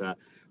 but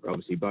we're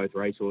obviously both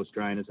racehorse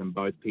trainers and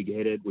both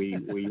pig-headed. We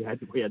had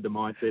the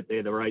mindset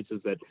they're the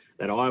races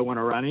that I want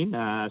to run in,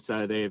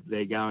 so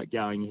they're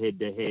going head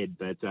to head.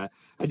 But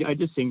I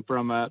just think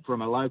from a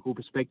local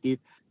perspective,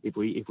 if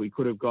we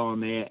could have gone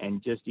there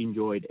and just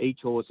enjoyed each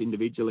horse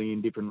individually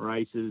in different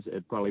races,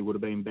 it probably would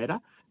have been better.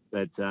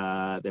 But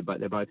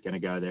they're both going to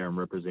go there and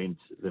represent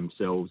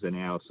themselves and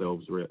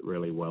ourselves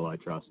really well, I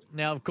trust.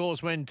 Now, of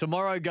course, when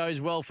tomorrow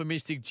goes well for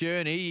Mystic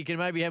Journey, you can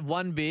maybe have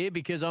one beer,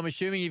 because I'm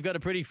assuming you've got a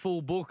pretty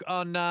full book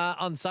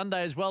on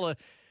Sunday as well. A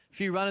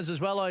few runners as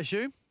well, I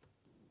assume.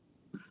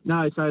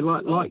 No, so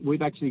like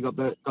we've actually got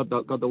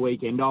the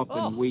weekend off,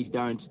 and we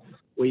don't.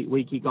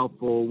 We kick off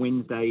for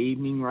Wednesday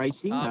evening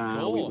racing.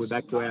 We're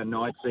back to our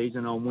night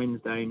season on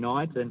Wednesday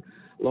night, and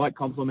light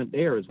complement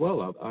there as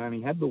well. I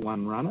only have the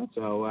one runner,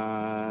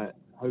 so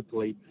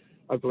hopefully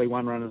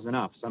one runner's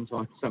enough.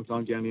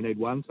 Sometimes you only need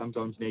one,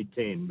 sometimes you need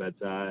 10. But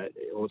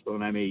horse by the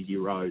name Easy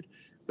Road,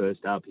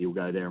 first up, he'll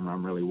go there and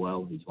run really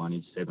well. He's won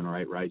his 7 or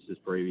 8 races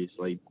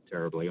previously,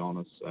 terribly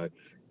honest. So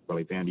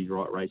probably found his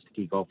right race to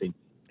kick off in.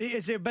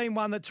 Has there been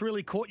one that's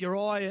really caught your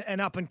eye, an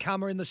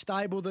up-and-comer in the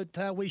stable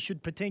that we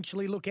should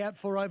potentially look out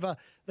for over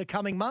the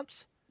coming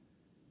months?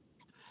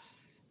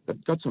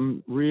 But got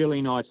some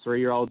really nice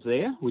 3-year-olds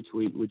there, which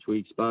we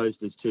exposed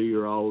as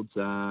 2-year-olds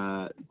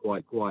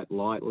quite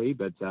lightly,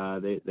 but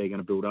they're going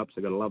to build up.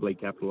 So got a lovely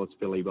capitalist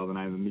filly by the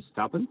name of Miss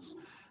Tuppence.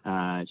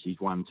 She's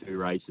won 2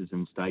 races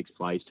and stakes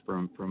placed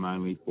from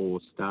only 4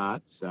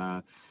 starts.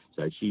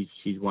 So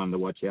she's one to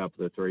watch out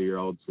for the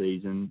 3-year-old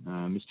season.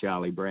 Miss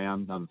Charlie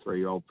Brown, another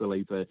 3-year-old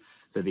filly for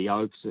the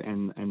Oaks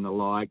and the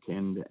like,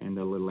 and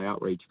a little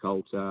outreach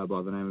colt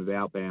by the name of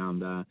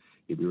Outbound.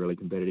 He'll be really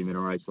competitive in a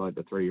race like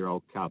the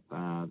 3-year-old Cup,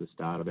 the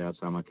start of our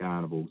summer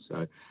carnival.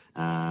 So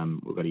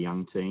we've got a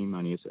young team,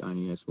 only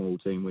a small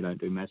team. We don't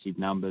do massive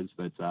numbers,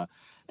 but our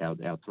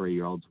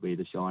 3-year-olds will be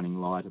the shining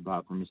light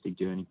apart from Mystic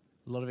Journey.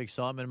 A lot of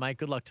excitement, mate.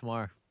 Good luck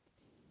tomorrow.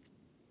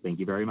 Thank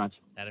you very much.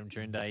 Adam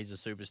Trinde, he's a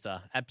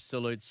superstar,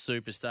 absolute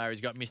superstar. He's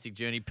got Mystic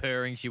Journey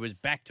purring. She was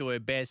back to her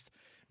best.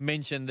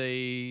 Mentioned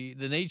the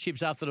knee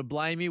chips after the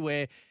Blamey,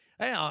 where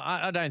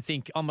I don't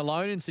think I'm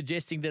alone in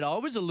suggesting that I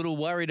was a little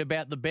worried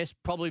about the best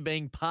probably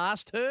being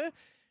past her.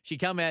 She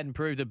come out and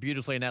proved it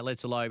beautifully in that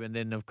Let's Elope, and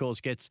then, of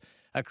course, gets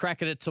a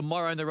crack at it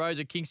tomorrow in the Rose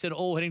at Kingston,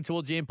 all heading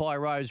towards the Empire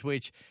Rose,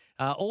 which,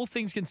 all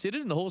things considered,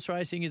 and the horse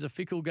racing is a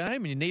fickle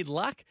game and you need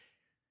luck.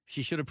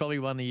 She should have probably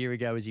won a year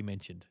ago, as he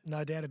mentioned.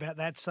 No doubt about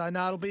that. So,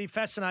 no, it'll be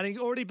fascinating.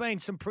 Already been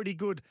some pretty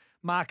good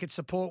market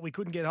support. We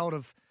couldn't get hold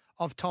of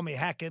Tommy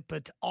Hackett,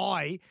 but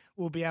I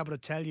will be able to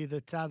tell you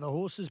that the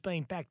horse has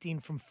been backed in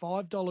from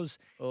 $5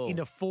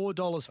 into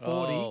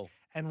 $4.40.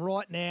 And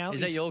right now... Is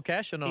that your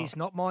cash or not? He's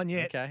not mine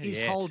yet. Okay,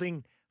 he's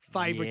holding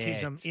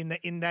favouritism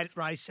in that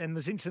race. And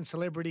there's Instant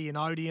Celebrity and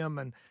Odium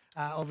and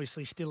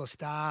obviously Still a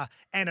Star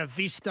and a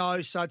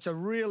Visto. So it's a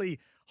really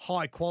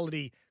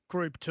high-quality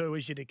Group 2,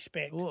 as you'd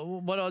expect.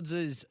 What odds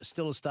is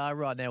Still a Star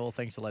right now, all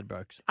thanks to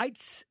Ladbrokes?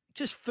 It's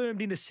just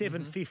firmed into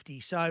 750.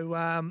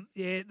 So,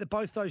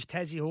 both those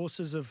Tassie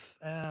horses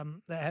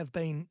have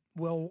been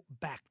well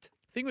backed.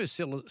 I think with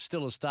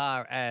Still a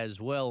Star as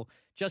well,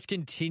 just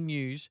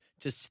continues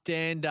to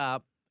stand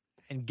up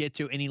and get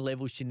to any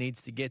level she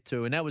needs to get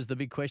to. And that was the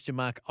big question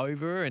mark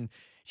over her, and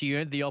she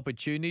earned the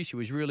opportunity. She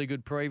was really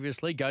good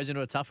previously, goes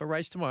into a tougher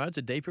race tomorrow. It's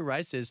a deeper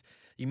race. There's,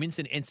 you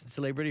mentioned Instant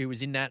Celebrity, who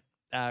was in that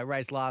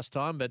race last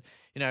time, but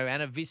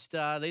Anna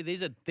Vista,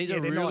 these are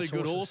really nice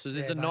good horses.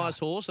 It's a nice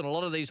horse, and a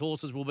lot of these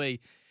horses will be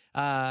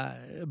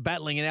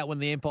battling it out when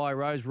the Empire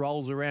Rose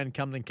rolls around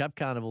come the Cup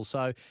Carnival.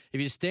 So if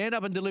you stand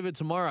up and deliver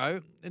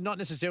tomorrow, not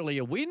necessarily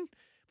a win,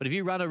 But if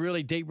you run a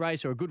really deep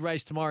race or a good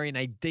race tomorrow in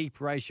a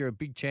deep race, you're a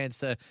big chance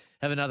to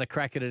have another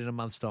crack at it in a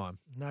month's time.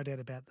 No doubt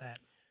about that.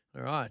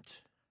 All right.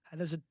 Hey,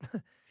 there's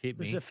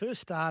There's a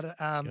first starter.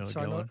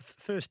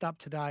 First up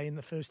today in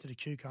the first at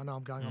Echuca. I know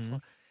I'm going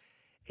offline.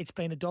 It's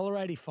been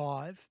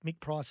 $1.85. Mick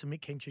Price and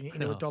Mick King Jr.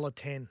 into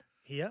 $1.10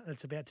 here.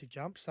 It's about to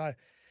jump. So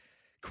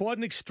quite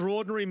an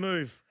extraordinary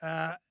move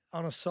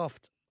on a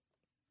soft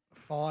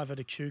 5 at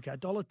Echuca.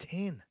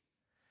 $1.10.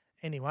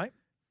 Anyway,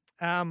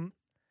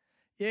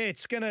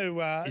 it's going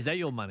to. Is that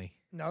your money?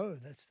 No,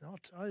 that's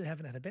not. I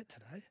haven't had a bet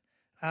today.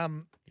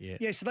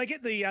 Yeah. So they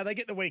get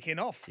the weekend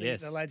off.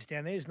 Yes. The lads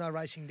down there. There's no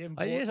racing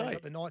Devonport. Yes, They've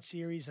got the night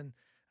series, and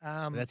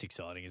that's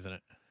exciting, isn't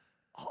it?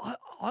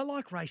 I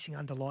like racing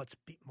under lights a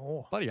bit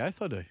more. Bloody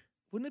oath, I do.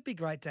 Wouldn't it be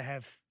great to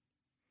have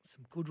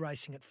some good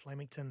racing at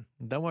Flemington?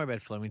 Don't worry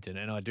about Flemington,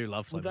 and I do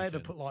love Flemington. Would they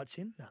ever put lights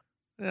in?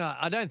 No,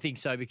 I don't think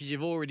so, because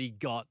you've already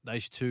got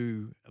those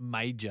two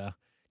major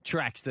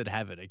tracks that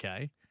have it,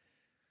 okay?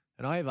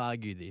 And I have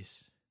argued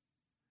this,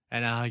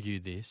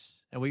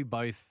 and we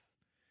both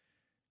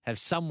have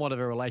somewhat of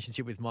a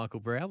relationship with Michael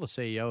Brow, the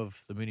CEO of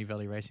the Moonee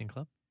Valley Racing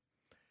Club.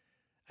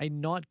 A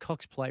night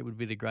Cox Plate would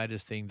be the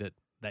greatest thing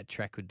that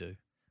track could do.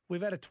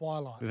 We've had a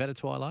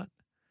twilight.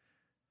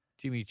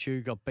 Jimmy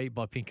Chu got beat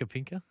by Pinker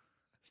Pinker.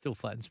 Still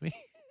flattens me.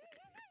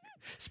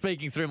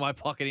 Speaking through my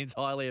pocket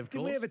entirely, of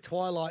course. Did we have a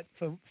twilight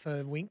for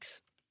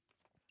Winks?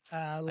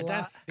 I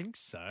don't think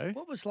so.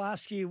 What was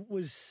last year?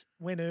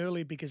 Went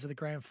early because of the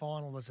grand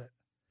final, was it?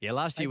 Yeah,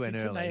 last year went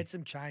early. They had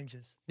some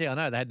changes. Yeah, I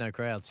know. They had no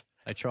crowds.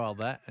 They trialled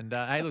that. And,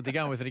 hey, look, they're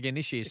going with it again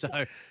this year,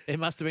 so it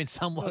must have been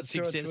somewhat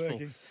successful.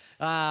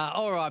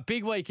 All right,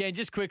 big weekend.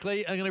 Just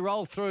quickly, I'm going to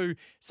roll through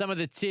some of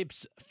the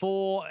tips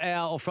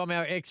from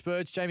our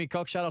experts. Jamie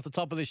Cockshut off the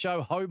top of the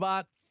show.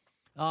 Hobart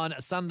on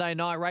Sunday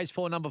night. Race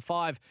 4, number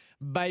 5,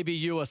 Baby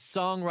You a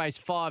Song. Race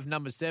 5,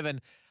 number 7,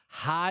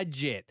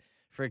 Hardjet.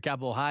 For a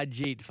couple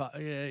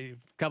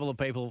of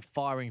people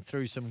firing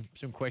through some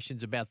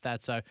questions about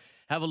that. So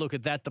have a look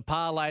at that. The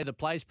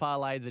place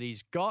parlay that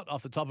he's got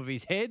off the top of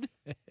his head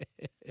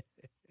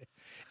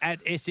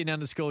at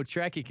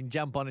SN_track. You can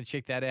jump on and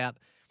check that out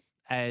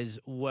as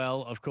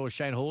well. Of course,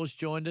 Shane Hall's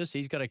joined us.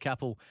 He's got a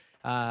couple.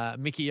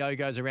 Mickey O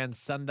goes around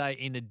Sunday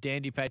in the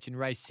Dandy Patch in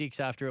race 6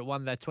 after it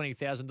won that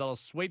 $20,000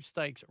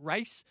 sweepstakes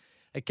race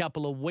a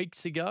couple of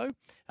weeks ago.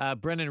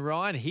 Brendan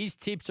Ryan, his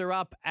tips are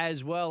up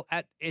as well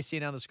at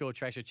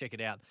SN_track, so check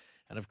it out.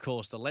 And, of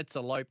course, the Let's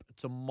Elope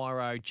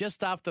tomorrow,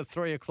 just after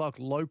 3 o'clock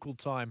local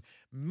time.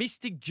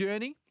 Mystic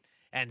Journey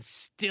and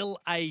Still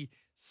a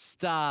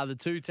Star, the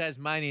two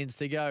Tasmanians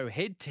to go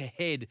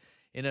head-to-head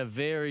in a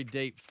very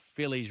deep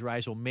fillies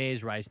race or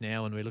mares race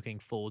now, and we're looking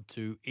forward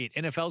to it.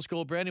 NFL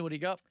score, Brownie, what do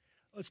you got?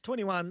 Well, it's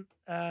 21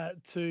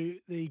 to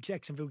the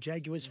Jacksonville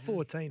Jaguars,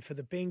 14 for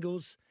the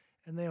Bengals.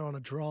 And they're on a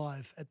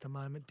drive at the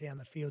moment down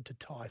the field to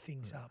tie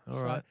things up.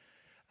 All right.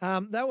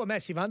 They were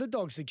massive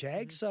underdogs, the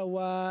Jags,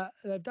 so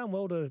they've done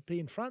well to be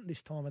in front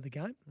this time of the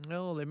game.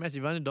 Well, they're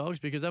massive underdogs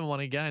because they haven't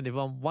won a game. They've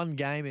won one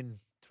game in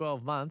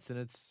 12 months, and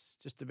it's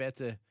just about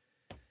to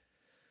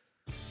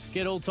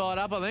get all tied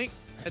up, I think.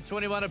 At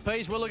 21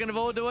 apiece, we're looking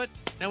forward to it,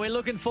 and we're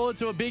looking forward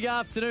to a big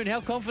afternoon.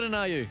 How confident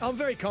are you? I'm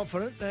very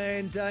confident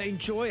and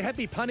enjoy.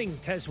 Happy punting,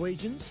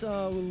 Taswegians.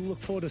 We'll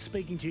look forward to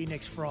speaking to you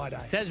next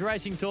Friday.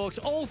 Tasracing Talks,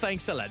 all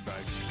thanks to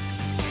Ladbrokes.